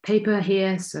paper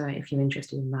here. So if you're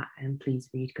interested in that, please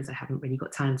read, because I haven't really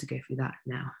got time to go through that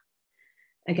now.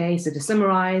 Okay, so to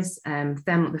summarize,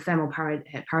 the thermal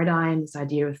paradigm, this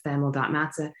idea of thermal dark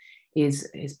matter is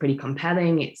pretty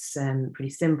compelling. It's pretty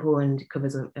simple and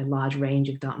covers a large range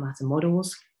of dark matter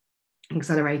models.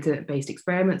 Accelerator-based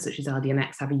experiments such as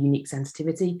LDMX have a unique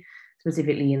sensitivity,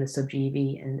 specifically in the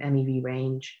sub-GeV and MeV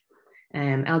range.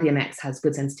 LDMX has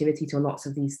good sensitivity to lots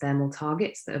of these thermal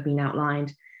targets that have been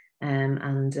outlined,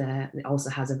 and it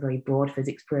also has a very broad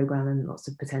physics program and lots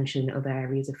of potential in other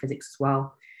areas of physics as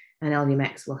well. And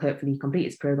LDMX will hopefully complete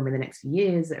its program in the next few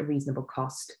years at a reasonable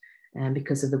cost,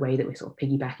 because of the way that we're sort of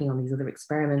piggybacking on these other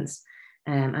experiments,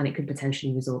 and it could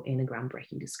potentially result in a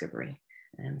groundbreaking discovery.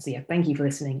 So yeah, thank you for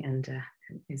listening, and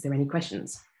is there any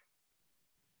questions?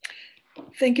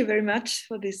 Thank you very much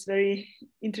for this very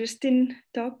interesting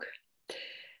talk.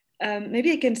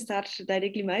 Maybe I can start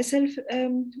directly myself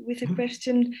with a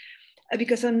question,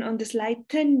 because on the slide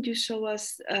 10, you show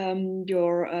us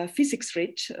your physics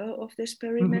rate of the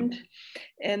experiment.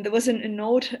 And there was a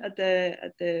note at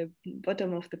the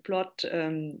bottom of the plot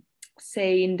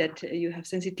saying that you have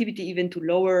sensitivity even to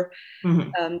lower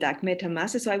dark matter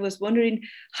masses. So I was wondering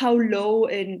how low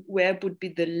and where would be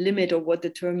the limit, or what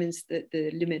determines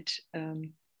the limit?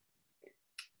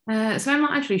 So I'm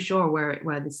not actually sure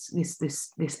where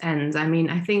this ends. I mean,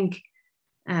 I think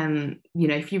you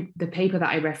know, the paper that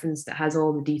I referenced that has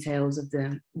all the details of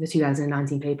the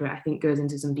 2019 paper, I think goes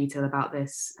into some detail about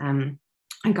this. I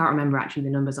can't remember actually the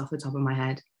numbers off the top of my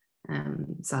head,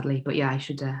 sadly, but yeah, I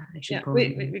should yeah,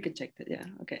 probably... we could check that. Yeah,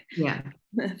 okay. Yeah.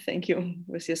 Thank you. It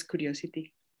was just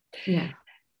curiosity. Yeah.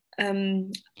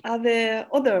 Are there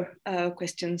other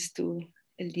questions to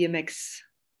LDMX?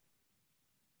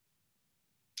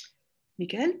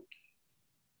 Miguel?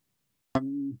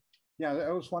 Yeah,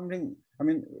 I was wondering, I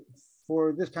mean,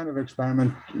 for this kind of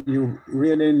experiment, you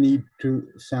really need to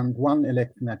send one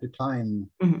electron at a time.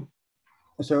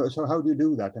 So how do you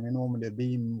do that? I mean, normally a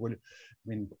beam will,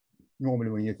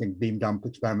 normally when you think beam dump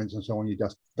experiments and so on, you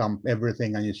just dump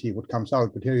everything and you see what comes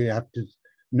out. But here you have to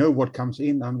know what comes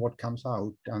in and what comes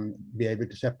out and be able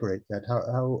to separate that.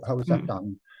 How is that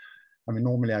done? I mean,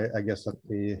 normally I guess that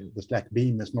the slack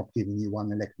beam is not giving you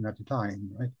one electron at a time,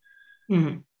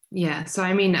 right? Yeah, so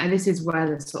I mean, this is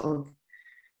where the sort of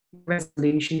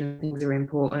resolution of things are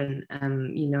important.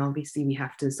 You know, obviously we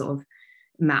have to sort of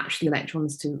match the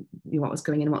electrons to what's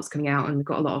going in and what's coming out, and we've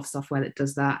got a lot of software that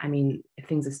does that. I mean, if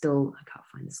things are still, I can't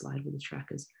find the slide with the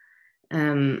trackers.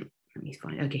 Let me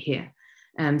find, okay, here.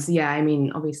 So yeah, I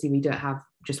mean, obviously we don't have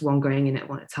just one going in at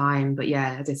one at a time, but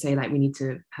yeah, as I say, like we need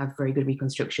to have very good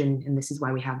reconstruction, and this is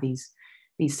why we have these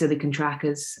silicon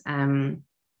trackers. And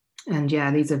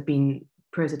yeah, these have been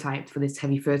prototyped for this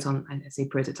heavy photon. I say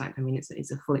prototype, I mean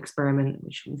it's a full experiment,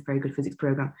 which is a very good physics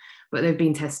program, but they've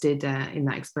been tested in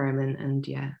that experiment, and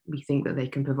yeah, we think that they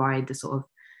can provide the sort of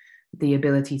the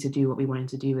ability to do what we wanted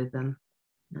to do with them.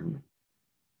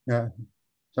 Yeah,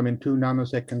 so I mean 2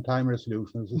 nanosecond time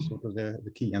resolutions is sort of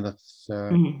the key, and that's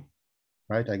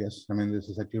right, I guess. I mean, this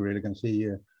is that you really can see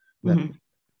that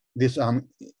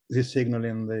this signal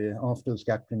in the after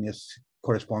scattering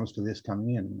corresponds to this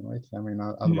coming in, right? I mean,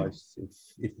 otherwise,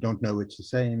 if you don't know it's the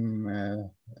same,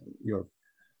 you're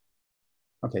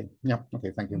okay. Yeah,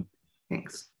 okay, thank you.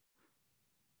 Thanks.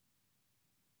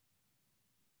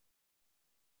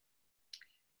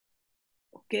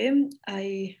 Okay,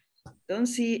 I don't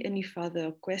see any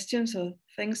further questions, so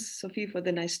thanks, Sophie, for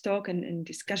the nice talk and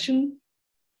discussion.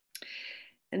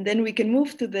 And then we can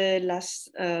move to the last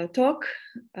talk.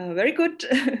 Very good.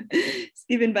 It's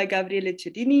given by Gabriele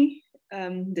Cedini.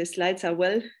 The slides are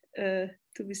well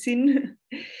to be seen.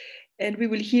 And we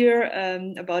will hear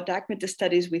about dark matter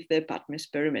studies with the partner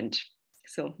experiment.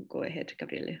 So go ahead,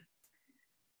 Gabriele.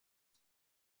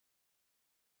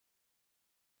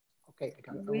 Okay,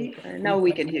 now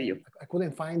we can hear you. I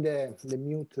couldn't find the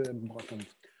mute button.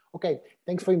 Okay,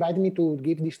 thanks for inviting me to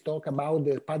give this talk about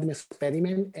the PADME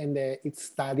experiment and its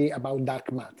study about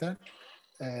dark matter.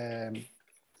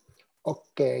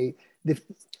 Okay,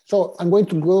 so I'm going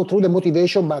to go through the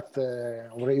motivation, but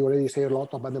you already say a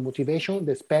lot about the motivation,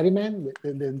 the experiment,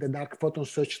 the dark photon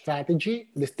search strategy,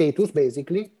 the status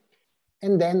basically,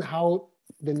 and then how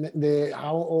the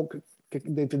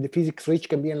physics reach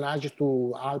can be enlarged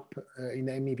to ALP in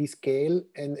the MeV scale,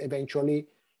 and eventually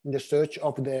in the search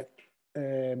of the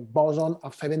boson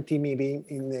of 70 MeV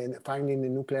in finding the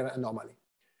nuclear anomaly.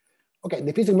 Okay,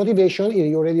 the physics motivation,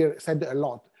 you already said a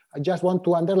lot. I just want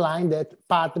to underline that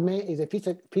PADME is a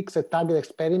fixed target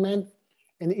experiment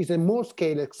and is a small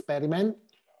scale experiment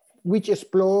which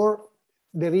explore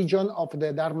the region of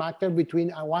the dark matter between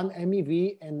 1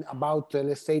 MeV and about,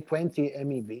 let's say, 20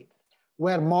 MeV,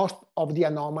 where most of the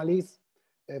anomalies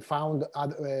found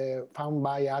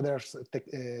by others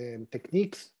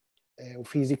techniques,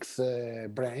 physics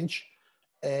branch,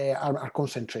 are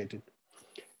concentrated.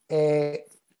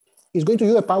 Is going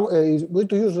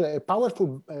to use a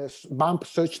powerful bump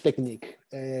search technique,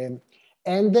 and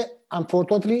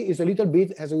unfortunately is a little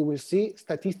bit, as we will see,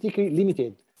 statistically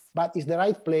limited, but is the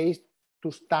right place to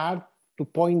start to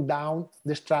point down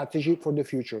the strategy for the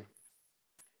future.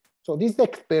 So this is the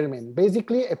experiment.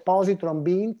 Basically, a positron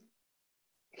beam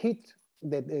hit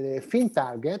the thin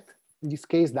target, in this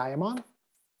case diamond,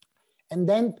 and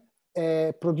then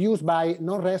produced by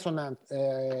non-resonant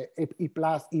E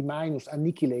plus, E minus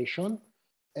annihilation,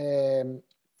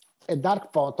 a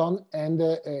dark photon and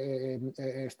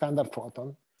a standard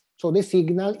photon. So the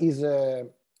signal is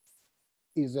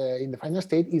in the final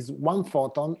state is one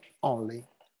photon only.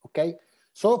 Okay,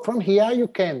 so from here you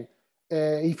can,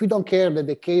 if you don't care the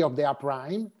decay of the R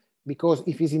prime, because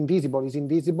if it's invisible, it's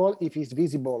invisible. If it's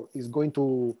visible, it's going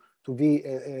to be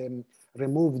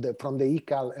removed from the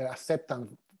ECAL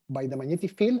acceptance by the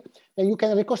magnetic field, and you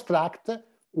can reconstruct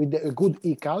with a good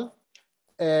ECAL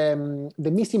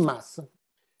the missing mass,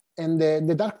 and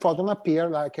the dark photon appear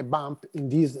like a bump in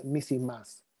this missing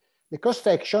mass. The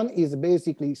cross-section is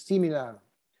basically similar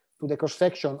to the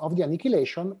cross-section of the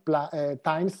annihilation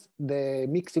times the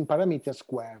mixing parameter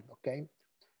squared, okay?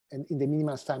 And in the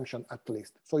minimum assumption at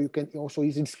least. So you can also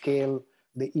easily scale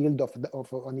the yield of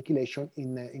annihilation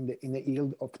in the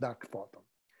yield of dark photon.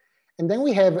 And then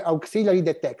we have auxiliary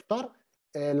detector,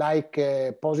 like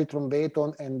positron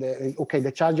Veton and okay,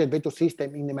 the charged Veto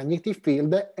system in the magnetic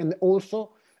field, and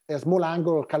also a small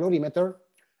angular calorimeter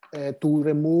to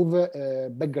remove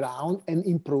background and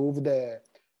improve the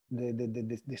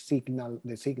signal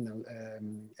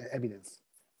evidence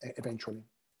eventually.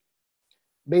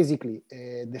 Basically,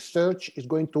 the search is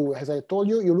going to, as I told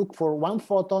you, you look for one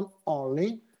photon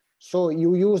only. So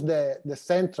you use the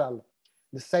central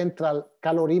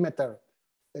calorimeter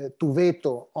to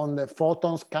veto on the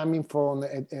photons coming from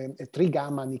a 3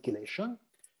 gamma annihilation.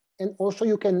 And also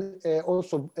you can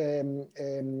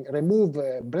remove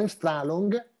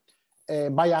Bremsstrahlung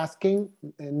by asking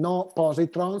no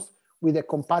positrons with a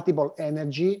compatible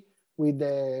energy with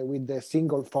the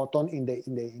single photon in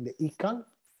the ECAL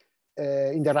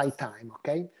in the right time,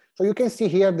 okay? So you can see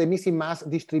here the missing mass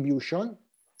distribution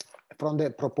from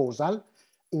the proposal.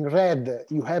 In red,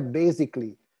 you have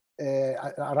basically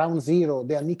around 0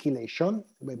 the annihilation,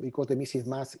 because the missing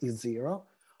mass is 0.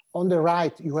 On the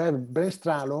right, you have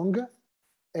Bremsstrahlung.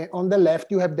 On the left,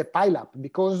 you have the pileup,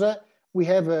 because we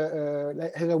have,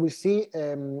 as we see,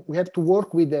 we have to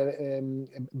work with a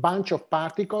bunch of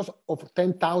particles of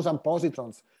 10,000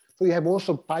 positrons. So you have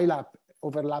also pileup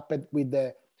overlapped with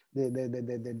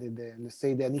let's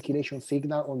say the annihilation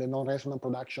signal on the non-resonant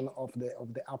production of the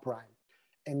R prime.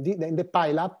 And then the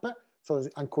pileup, so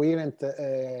incoherent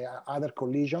other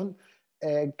collision,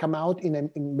 come out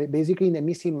basically in a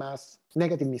missing mass,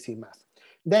 negative missing mass.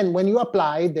 Then when you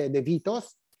apply the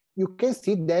Vetos, you can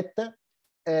see that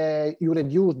you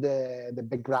reduce the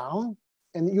background,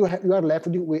 and you are left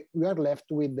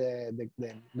with the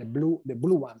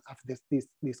blue one of this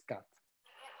cut.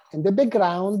 And the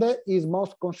background is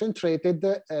most concentrated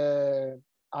a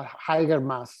higher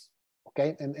mass,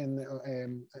 okay, and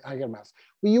higher mass.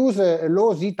 We use a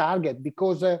low Z target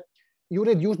because you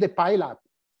reduce the pileup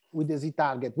with the Z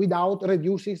target without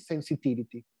reducing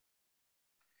sensitivity.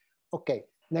 Okay,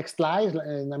 next slide,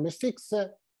 number 6.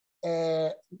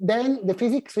 Then the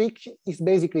physics trick is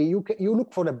basically you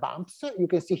look for the bumps. You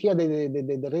can see here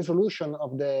the resolution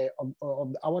of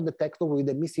our detector with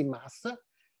the missing mass.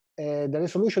 The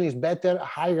resolution is better,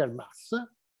 higher mass,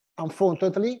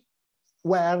 unfortunately,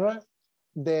 where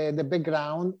the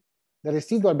background the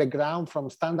residual background from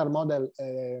standard model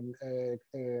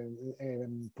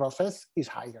process is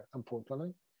higher,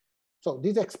 unfortunately. So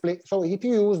this explains. So if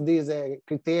you use these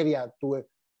criteria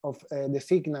of the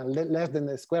signal less than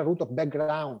the square root of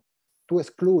background to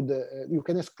exclude, you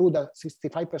can exclude a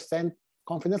 65%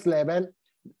 confidence level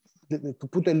to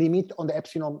put a limit on the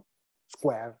epsilon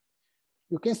square.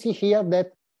 You can see here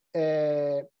that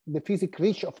the physics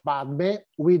reach of Badme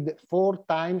with 4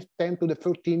 times 10 to the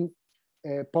 13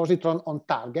 positron on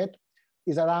target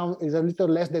is a little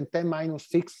less than 10 minus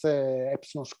 6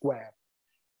 epsilon square.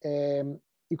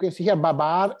 You can see here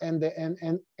Babar and the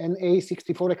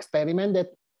NA64 experiment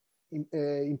that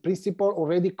in principle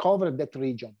already covered that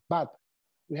region, but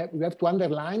we have to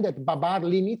underline that Babar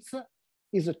limits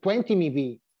is 20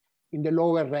 MeV in the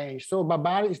lower range. So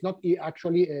Babar is not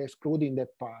actually excluding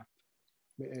that part.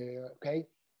 Okay.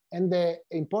 And the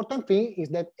important thing is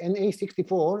that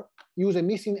NA64 use a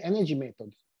missing energy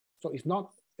method. So it's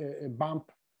not a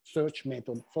bump search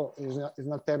method. So it's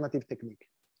an alternative technique.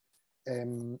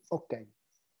 Okay.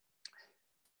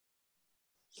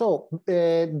 So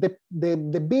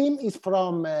the beam is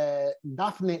from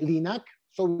Daphne Linac.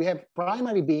 So we have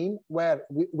primary beam where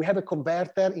we have a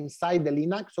converter inside the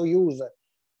Linac. So you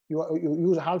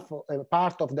use half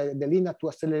part of the Linac to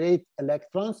accelerate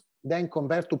electrons, then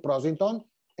convert to positron.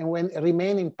 And when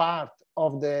remaining part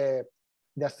of the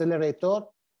accelerator,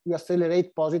 you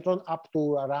accelerate positron up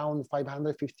to around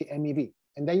 550 MeV.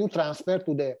 And then you transfer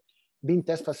to the beam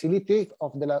test facility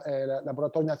of the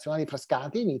Laboratori Nazionali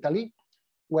Frascati in Italy,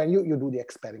 where you do the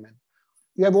experiment.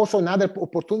 You have also another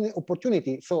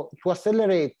opportunity. So to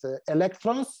accelerate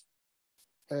electrons,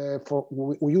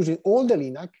 we're using all the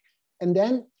Linac, and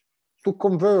then to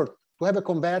have a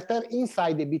converter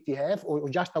inside the BTF or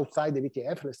just outside the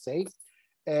BTF, let's say.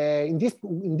 In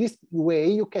this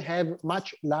way, you can have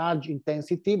much large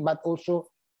intensity, but also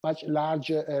much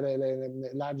larger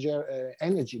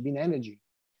energy, beam energy.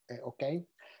 Okay.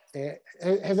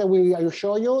 As I will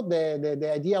show you,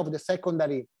 the idea of the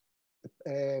secondary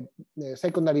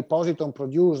positron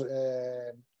produced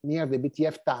near the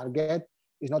BTF target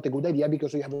is not a good idea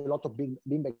because you have a lot of beam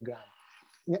background.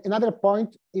 Another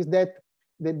point is that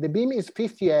the beam is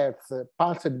 50 Hertz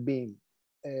pulsed beam.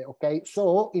 Okay,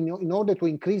 so in order to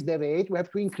increase the rate, we have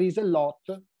to increase a lot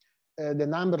the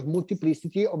number of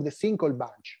multiplicity of the single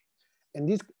bunch. And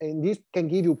this can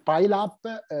give you pile up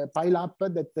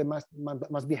that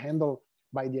must be handled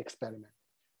by the experiment.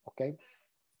 Okay.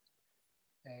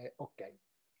 Okay.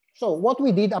 So what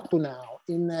we did up to now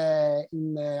at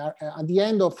the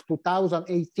end of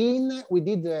 2018, we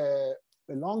did a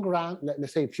long run,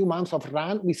 let's say a few months of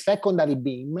run with secondary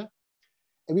beam,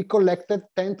 and we collected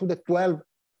 10 to the 12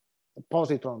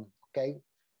 positron. Okay.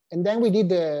 And then we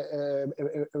did a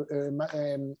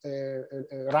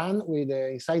run with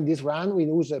inside this run we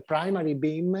use a primary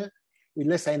beam with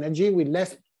less energy, with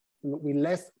less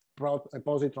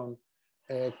positron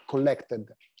collected.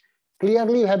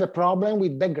 Clearly, you have a problem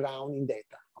with background in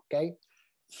data. Okay,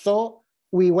 so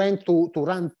we went to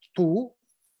run 2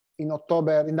 in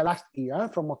October in the last year,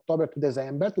 from October to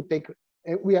December, to take.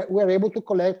 We were able to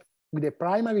collect with a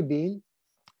primary beam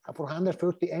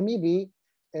 430 MeV.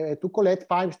 To collect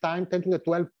 5 times 10 to the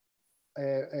 12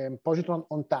 positron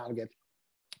on target.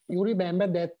 You remember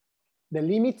that the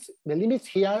limits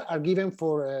here are given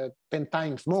for 10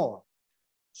 times more.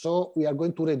 So we are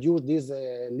going to reduce these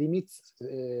limits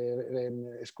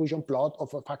exclusion plot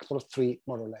of a factor of 3,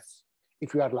 more or less,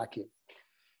 if we are lucky.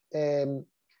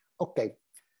 Okay.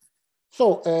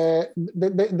 So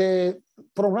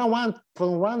from run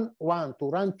 1 to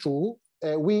run 2,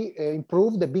 we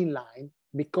improved the beam line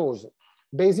because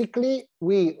basically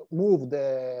we moved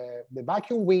the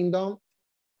vacuum window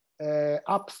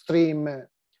upstream,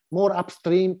 more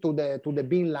upstream to the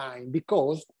beam line,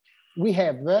 because we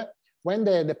have, when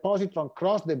the positron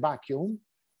cross the vacuum,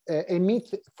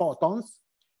 emit photons,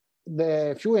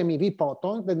 the few MeV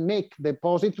photons that make the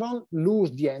positron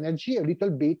lose the energy a little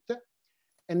bit,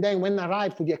 and then when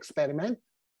arrive to the experiment,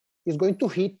 is going to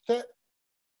hit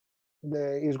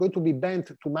is going to be bent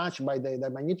too much by the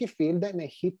magnetic field and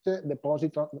hit the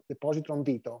positron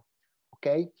veto.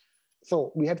 Okay,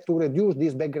 so we have to reduce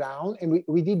this background, and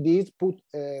we did this, put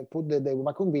the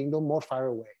vacuum window more far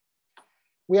away.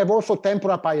 We have also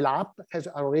temporal pile-up, as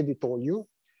I already told you,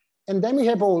 and then we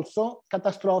have also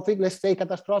catastrophic, let's say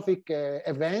catastrophic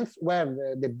events where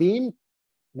the beam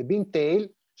tail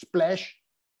splash.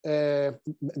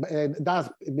 Does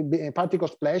particle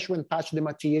splash when touch the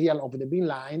material of the beam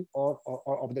line or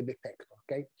of the detector.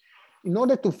 Okay, in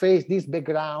order to face this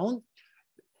background,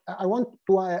 I want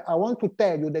to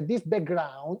tell you that this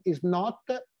background is not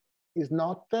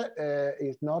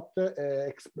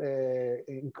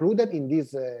included in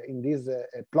these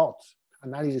plots,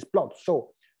 analysis plots.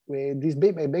 So this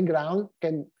background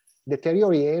can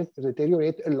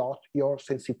deteriorate a lot your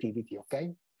sensitivity.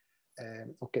 Okay,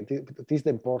 okay, this is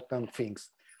the important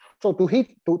things. So to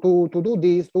do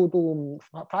this, to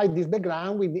find this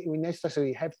background, we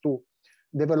necessarily have to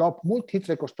develop multi-hit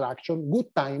reconstruction,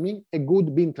 good timing, a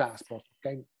good beam transport.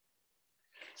 Okay,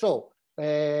 so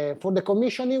for the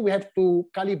commissioning, we have to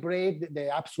calibrate the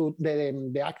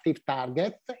active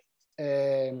target,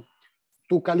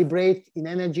 to calibrate in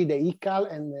energy the ECAL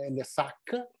and the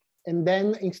SAC, and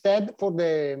then instead for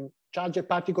the charged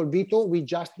particle veto, we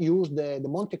just use the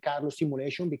Monte Carlo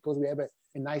simulation because we have a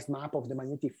nice map of the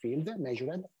magnetic field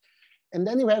measured. And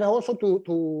then we have also to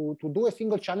do a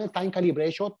single channel time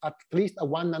calibration at least a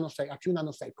few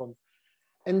nanoseconds.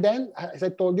 And then, as I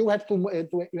told you, you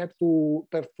have to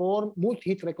perform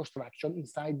multi-hit reconstruction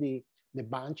inside the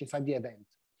bunch, inside the event.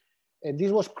 And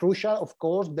this was crucial, of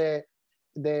course.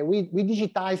 We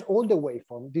digitized all the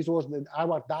waveform. This was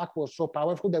our DAC was so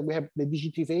powerful that we have the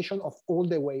digitization of all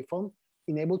the waveform,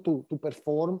 enabled to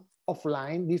perform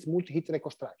offline this multi-hit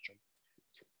reconstruction.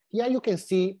 Here you can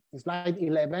see in slide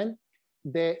 11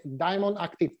 the diamond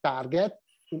active target.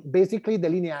 Basically the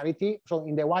linearity. So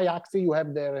in the y-axis you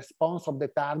have the response of the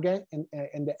target,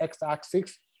 and the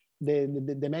x-axis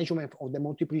the measurement of the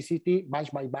multiplicity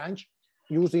bunch by bunch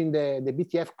using the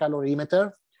BTF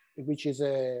calorimeter, which is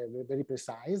very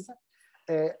precise.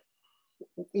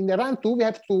 In the run 2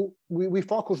 we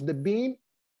focus the beam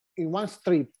in one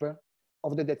strip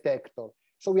of the detector.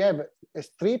 So we have a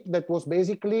strip that was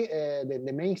basically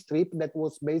the main strip that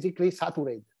was basically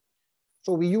saturated.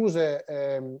 So we use a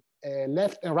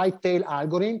left and right tail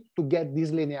algorithm to get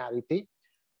this linearity.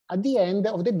 At the end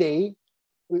of the day,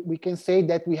 we can say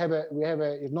that we have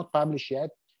it's not published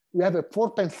yet, we have a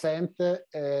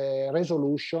 4%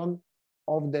 resolution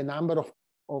of the number of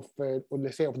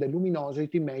let's say of the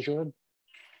luminosity measured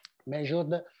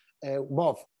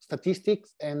both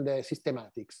statistics and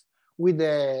systematics, with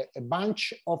a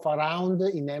bunch of around,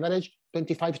 in average,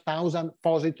 25,000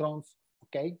 positrons.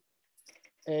 Okay.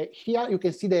 Here you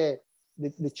can see the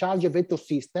charge veto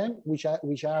system, which are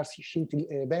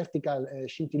vertical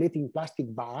scintillating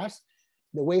plastic bars.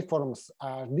 The waveforms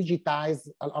are digitized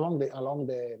along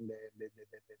the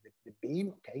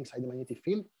beam, okay, inside the magnetic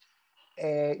field.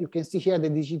 You can see here the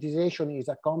digitization is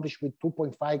accomplished with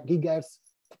 2.5 gigahertz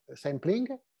sampling.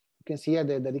 You can see here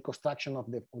the reconstruction of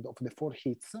the 4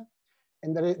 hits,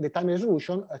 and the time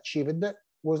resolution achieved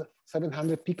was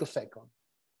 700 picoseconds.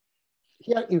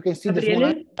 Here you can see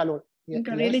Gabriele, the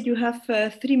Gabriele, yes? You have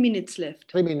 3 minutes left.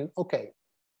 3 minutes, okay.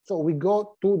 So we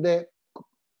go to the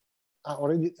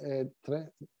already.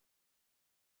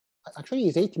 Actually,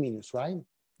 it's 8 minutes, right?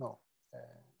 No.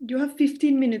 You have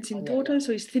 15 minutes in total,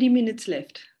 so it's 3 minutes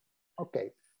left.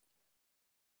 Okay.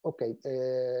 Okay.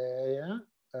 Yeah.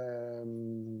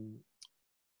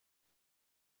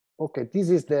 Okay. This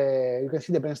is you can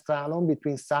see the Bremsstrahlung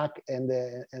between SAC and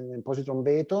positron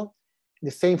veto. The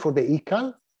same for the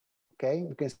ECAL. Okay.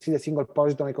 You can see the single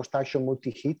positron reconstruction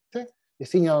multi-hit. The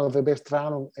signal of the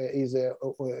Bremsstrahlung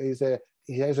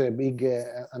has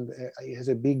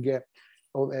a big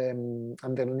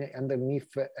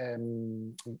underneath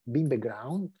beam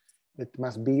background that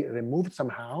must be removed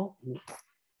somehow.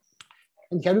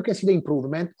 And here you can see the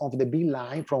improvement of the beam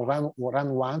line from run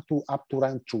 1 to up to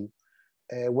run 2,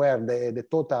 where the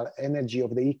total energy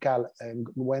of the ECAL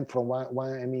went from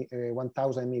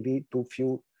 1,000 MeV to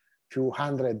few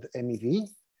hundred MeV,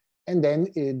 and then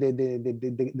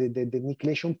the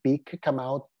nucleation peak come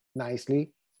out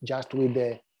nicely just with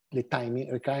the timing,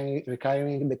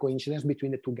 requiring the coincidence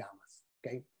between the 2 gammas.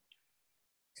 Okay.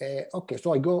 Okay,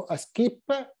 so I skip.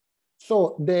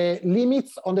 So the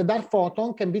limits on the dark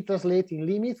photon can be translated in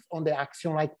limits on the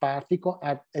axion-like particle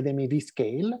at the MeV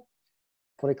scale.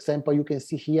 For example, you can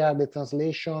see here the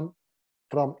translation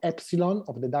from epsilon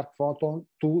of the dark photon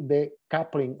to the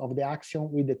coupling of the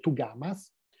axion with the 2 gammas.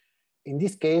 In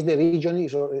this case, the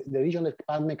region that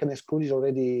Padme can exclude is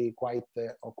already quite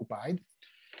occupied.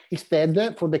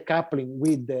 Instead, for the coupling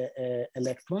with the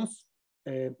electrons,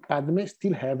 Padme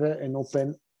still have an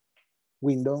open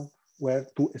window where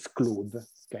to exclude.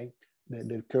 Okay,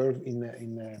 the curve in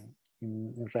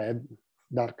red,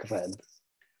 dark red.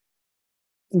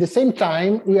 At the same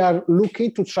time, we are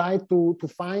looking to try to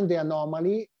find the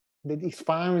anomaly that is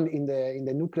found in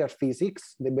the nuclear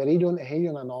physics, the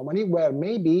beryllium-helium anomaly, where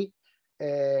maybe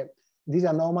this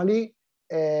anomaly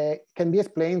can be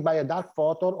explained by a dark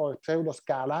photon or a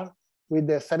pseudoscalar with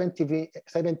the 70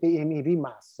 MeV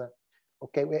mass.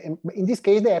 Okay, in this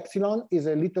case, the epsilon is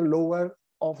a little lower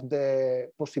of the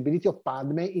possibility of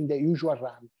PADME in the usual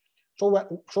run.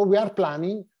 So we are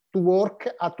planning to work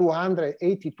at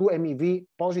 282 MeV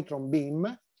positron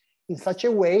beam in such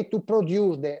a way to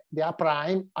produce the A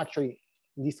prime, actually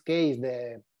in this case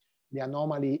the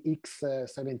anomaly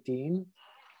X17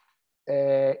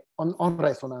 on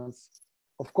resonance.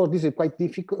 Of course, this is quite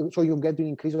difficult. So you get an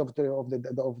increase of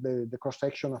the cross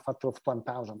section a factor of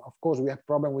 1,000. Of course, we have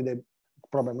problem with the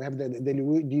problem. We have the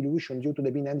dilution due to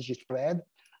the beam energy spread,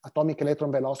 atomic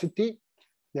electron velocity,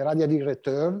 the radial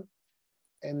return,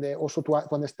 and also to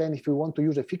understand if we want to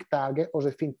use a fixed target or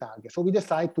a thin target. So we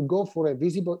decide to go for the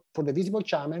visible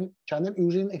channel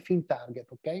using a thin target.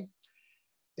 Okay,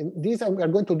 and this we are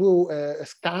going to do a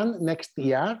scan next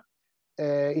year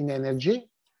in energy,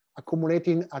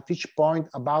 accumulating at each point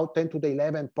about 10 to the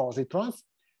 11 positrons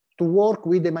to work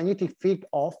with the magnetic field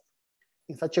off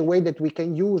in such a way that we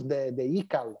can use the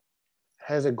ECAL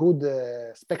has a good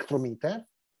spectrometer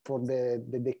for the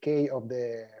decay of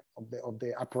the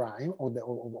A prime or the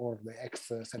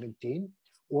X17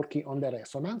 working on the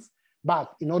resonance.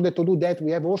 But in order to do that,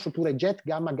 we have also to reject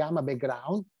gamma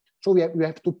background. So we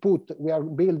have to we are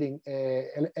building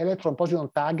electron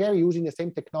positron tagger using the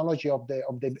same technology of the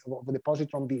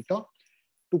positron veto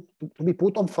to be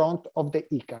put on front of the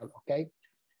ECAL. Okay,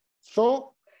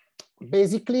 so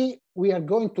basically we are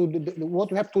going to what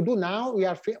we have to do now. We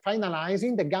are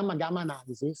finalizing the gamma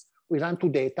analysis. We run to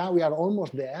data. We are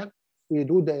almost there. We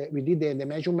did the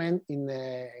measurement in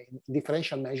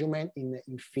differential measurement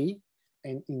in phi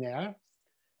and in air.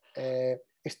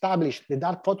 Establish the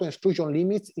dark photon extrusion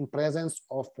limits in presence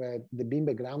of the beam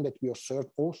background that we observed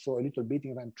also a little bit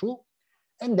in run 2,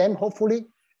 and then hopefully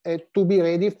to be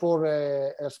ready for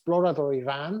exploratory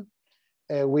run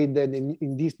with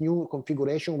in this new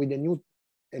configuration with the new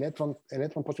electron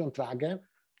positron tracker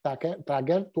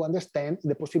to understand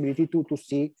the possibility to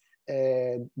see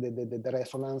the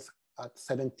resonance at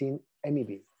 17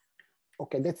 MeV.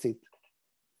 Okay, that's it.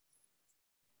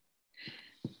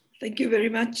 Thank you very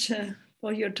much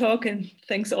for your talk, and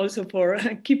thanks also for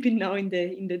keeping now in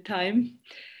the time.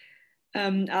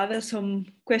 Are there some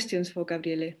questions for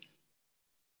Gabriele?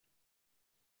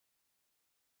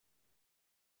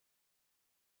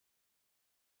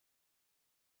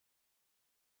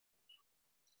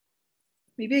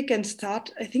 Maybe I can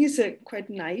start. I think it's a quite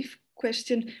naive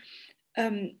question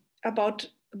about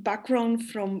background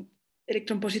from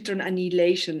electron positron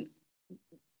annihilation.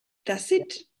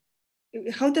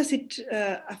 How does it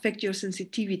affect your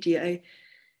sensitivity?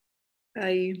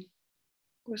 I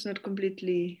was not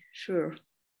completely sure.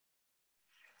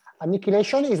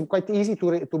 Annihilation is quite easy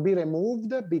to be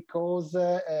removed because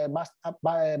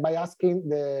by asking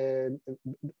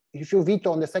if you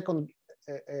veto on the second,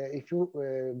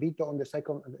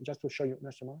 just to show you,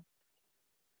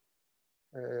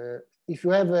 if you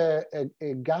have a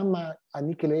gamma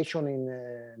annihilation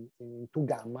in two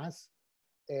gammas,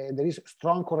 there is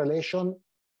strong correlation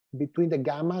between the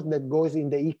gamma that goes in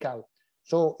the ECAL.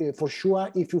 So for sure,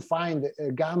 if you find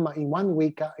a gamma in one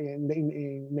in the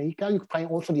ECAL, you find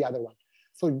also the other one.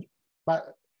 So,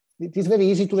 but it is very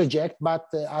easy to reject, but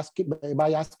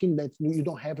by asking that you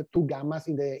don't have two gammas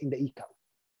in the ECAL.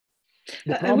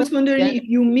 I was wondering if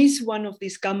you miss one of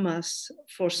these gammas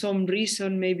for some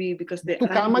reason, maybe because the two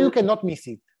gamma you cannot miss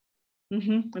it.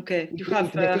 Mm-hmm. Okay, you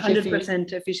have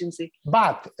 100% efficiency.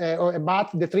 But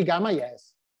the 3 gamma,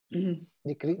 yes. Mm-hmm.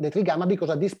 The 3 gamma, because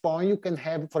at this point you can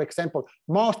have, for example,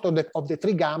 most of the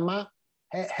 3 gamma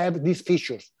have these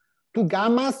features. 2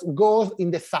 gammas goes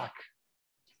in the SAC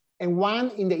and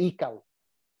 1 in the ECAL.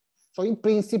 So in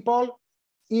principle,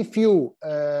 if you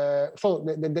so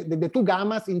the 2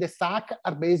 gammas in the SAC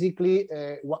are basically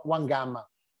 1 gamma.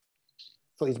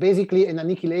 So it's basically an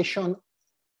annihilation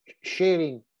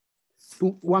sharing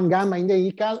 1 gamma in the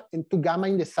ECAL and 2 gamma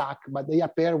in the SAC, but they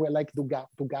appear like 2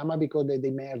 gamma because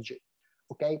they merge.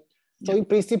 Okay, so in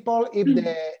principle, if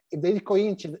there is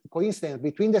coincidence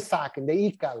between the SAC and the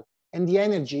ECAL and the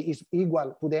energy is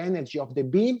equal to the energy of the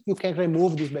beam, you can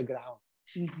remove this background.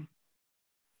 Mm-hmm.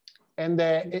 And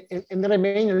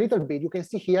remain a little bit. You can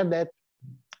see here that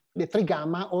the 3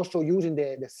 gamma also using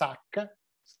the SAC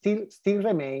still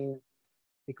remain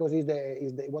because is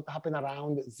what happened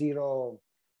around zero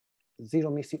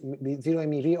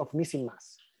MeV of missing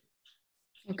mass.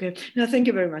 Okay, no, thank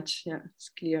you very much. Yeah, it's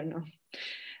clear now.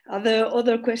 Are there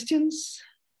other questions?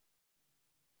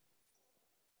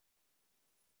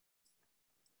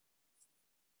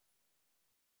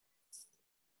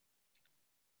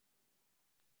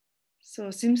 So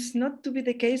seems not to be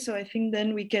the case. So I think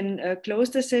then we can close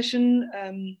the session.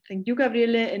 Thank you,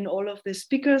 Gabriele, and all of the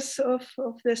speakers of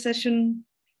the session.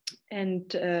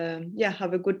 And yeah,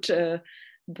 have a good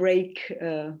break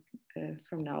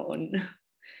from now on.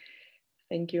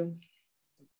 Thank you.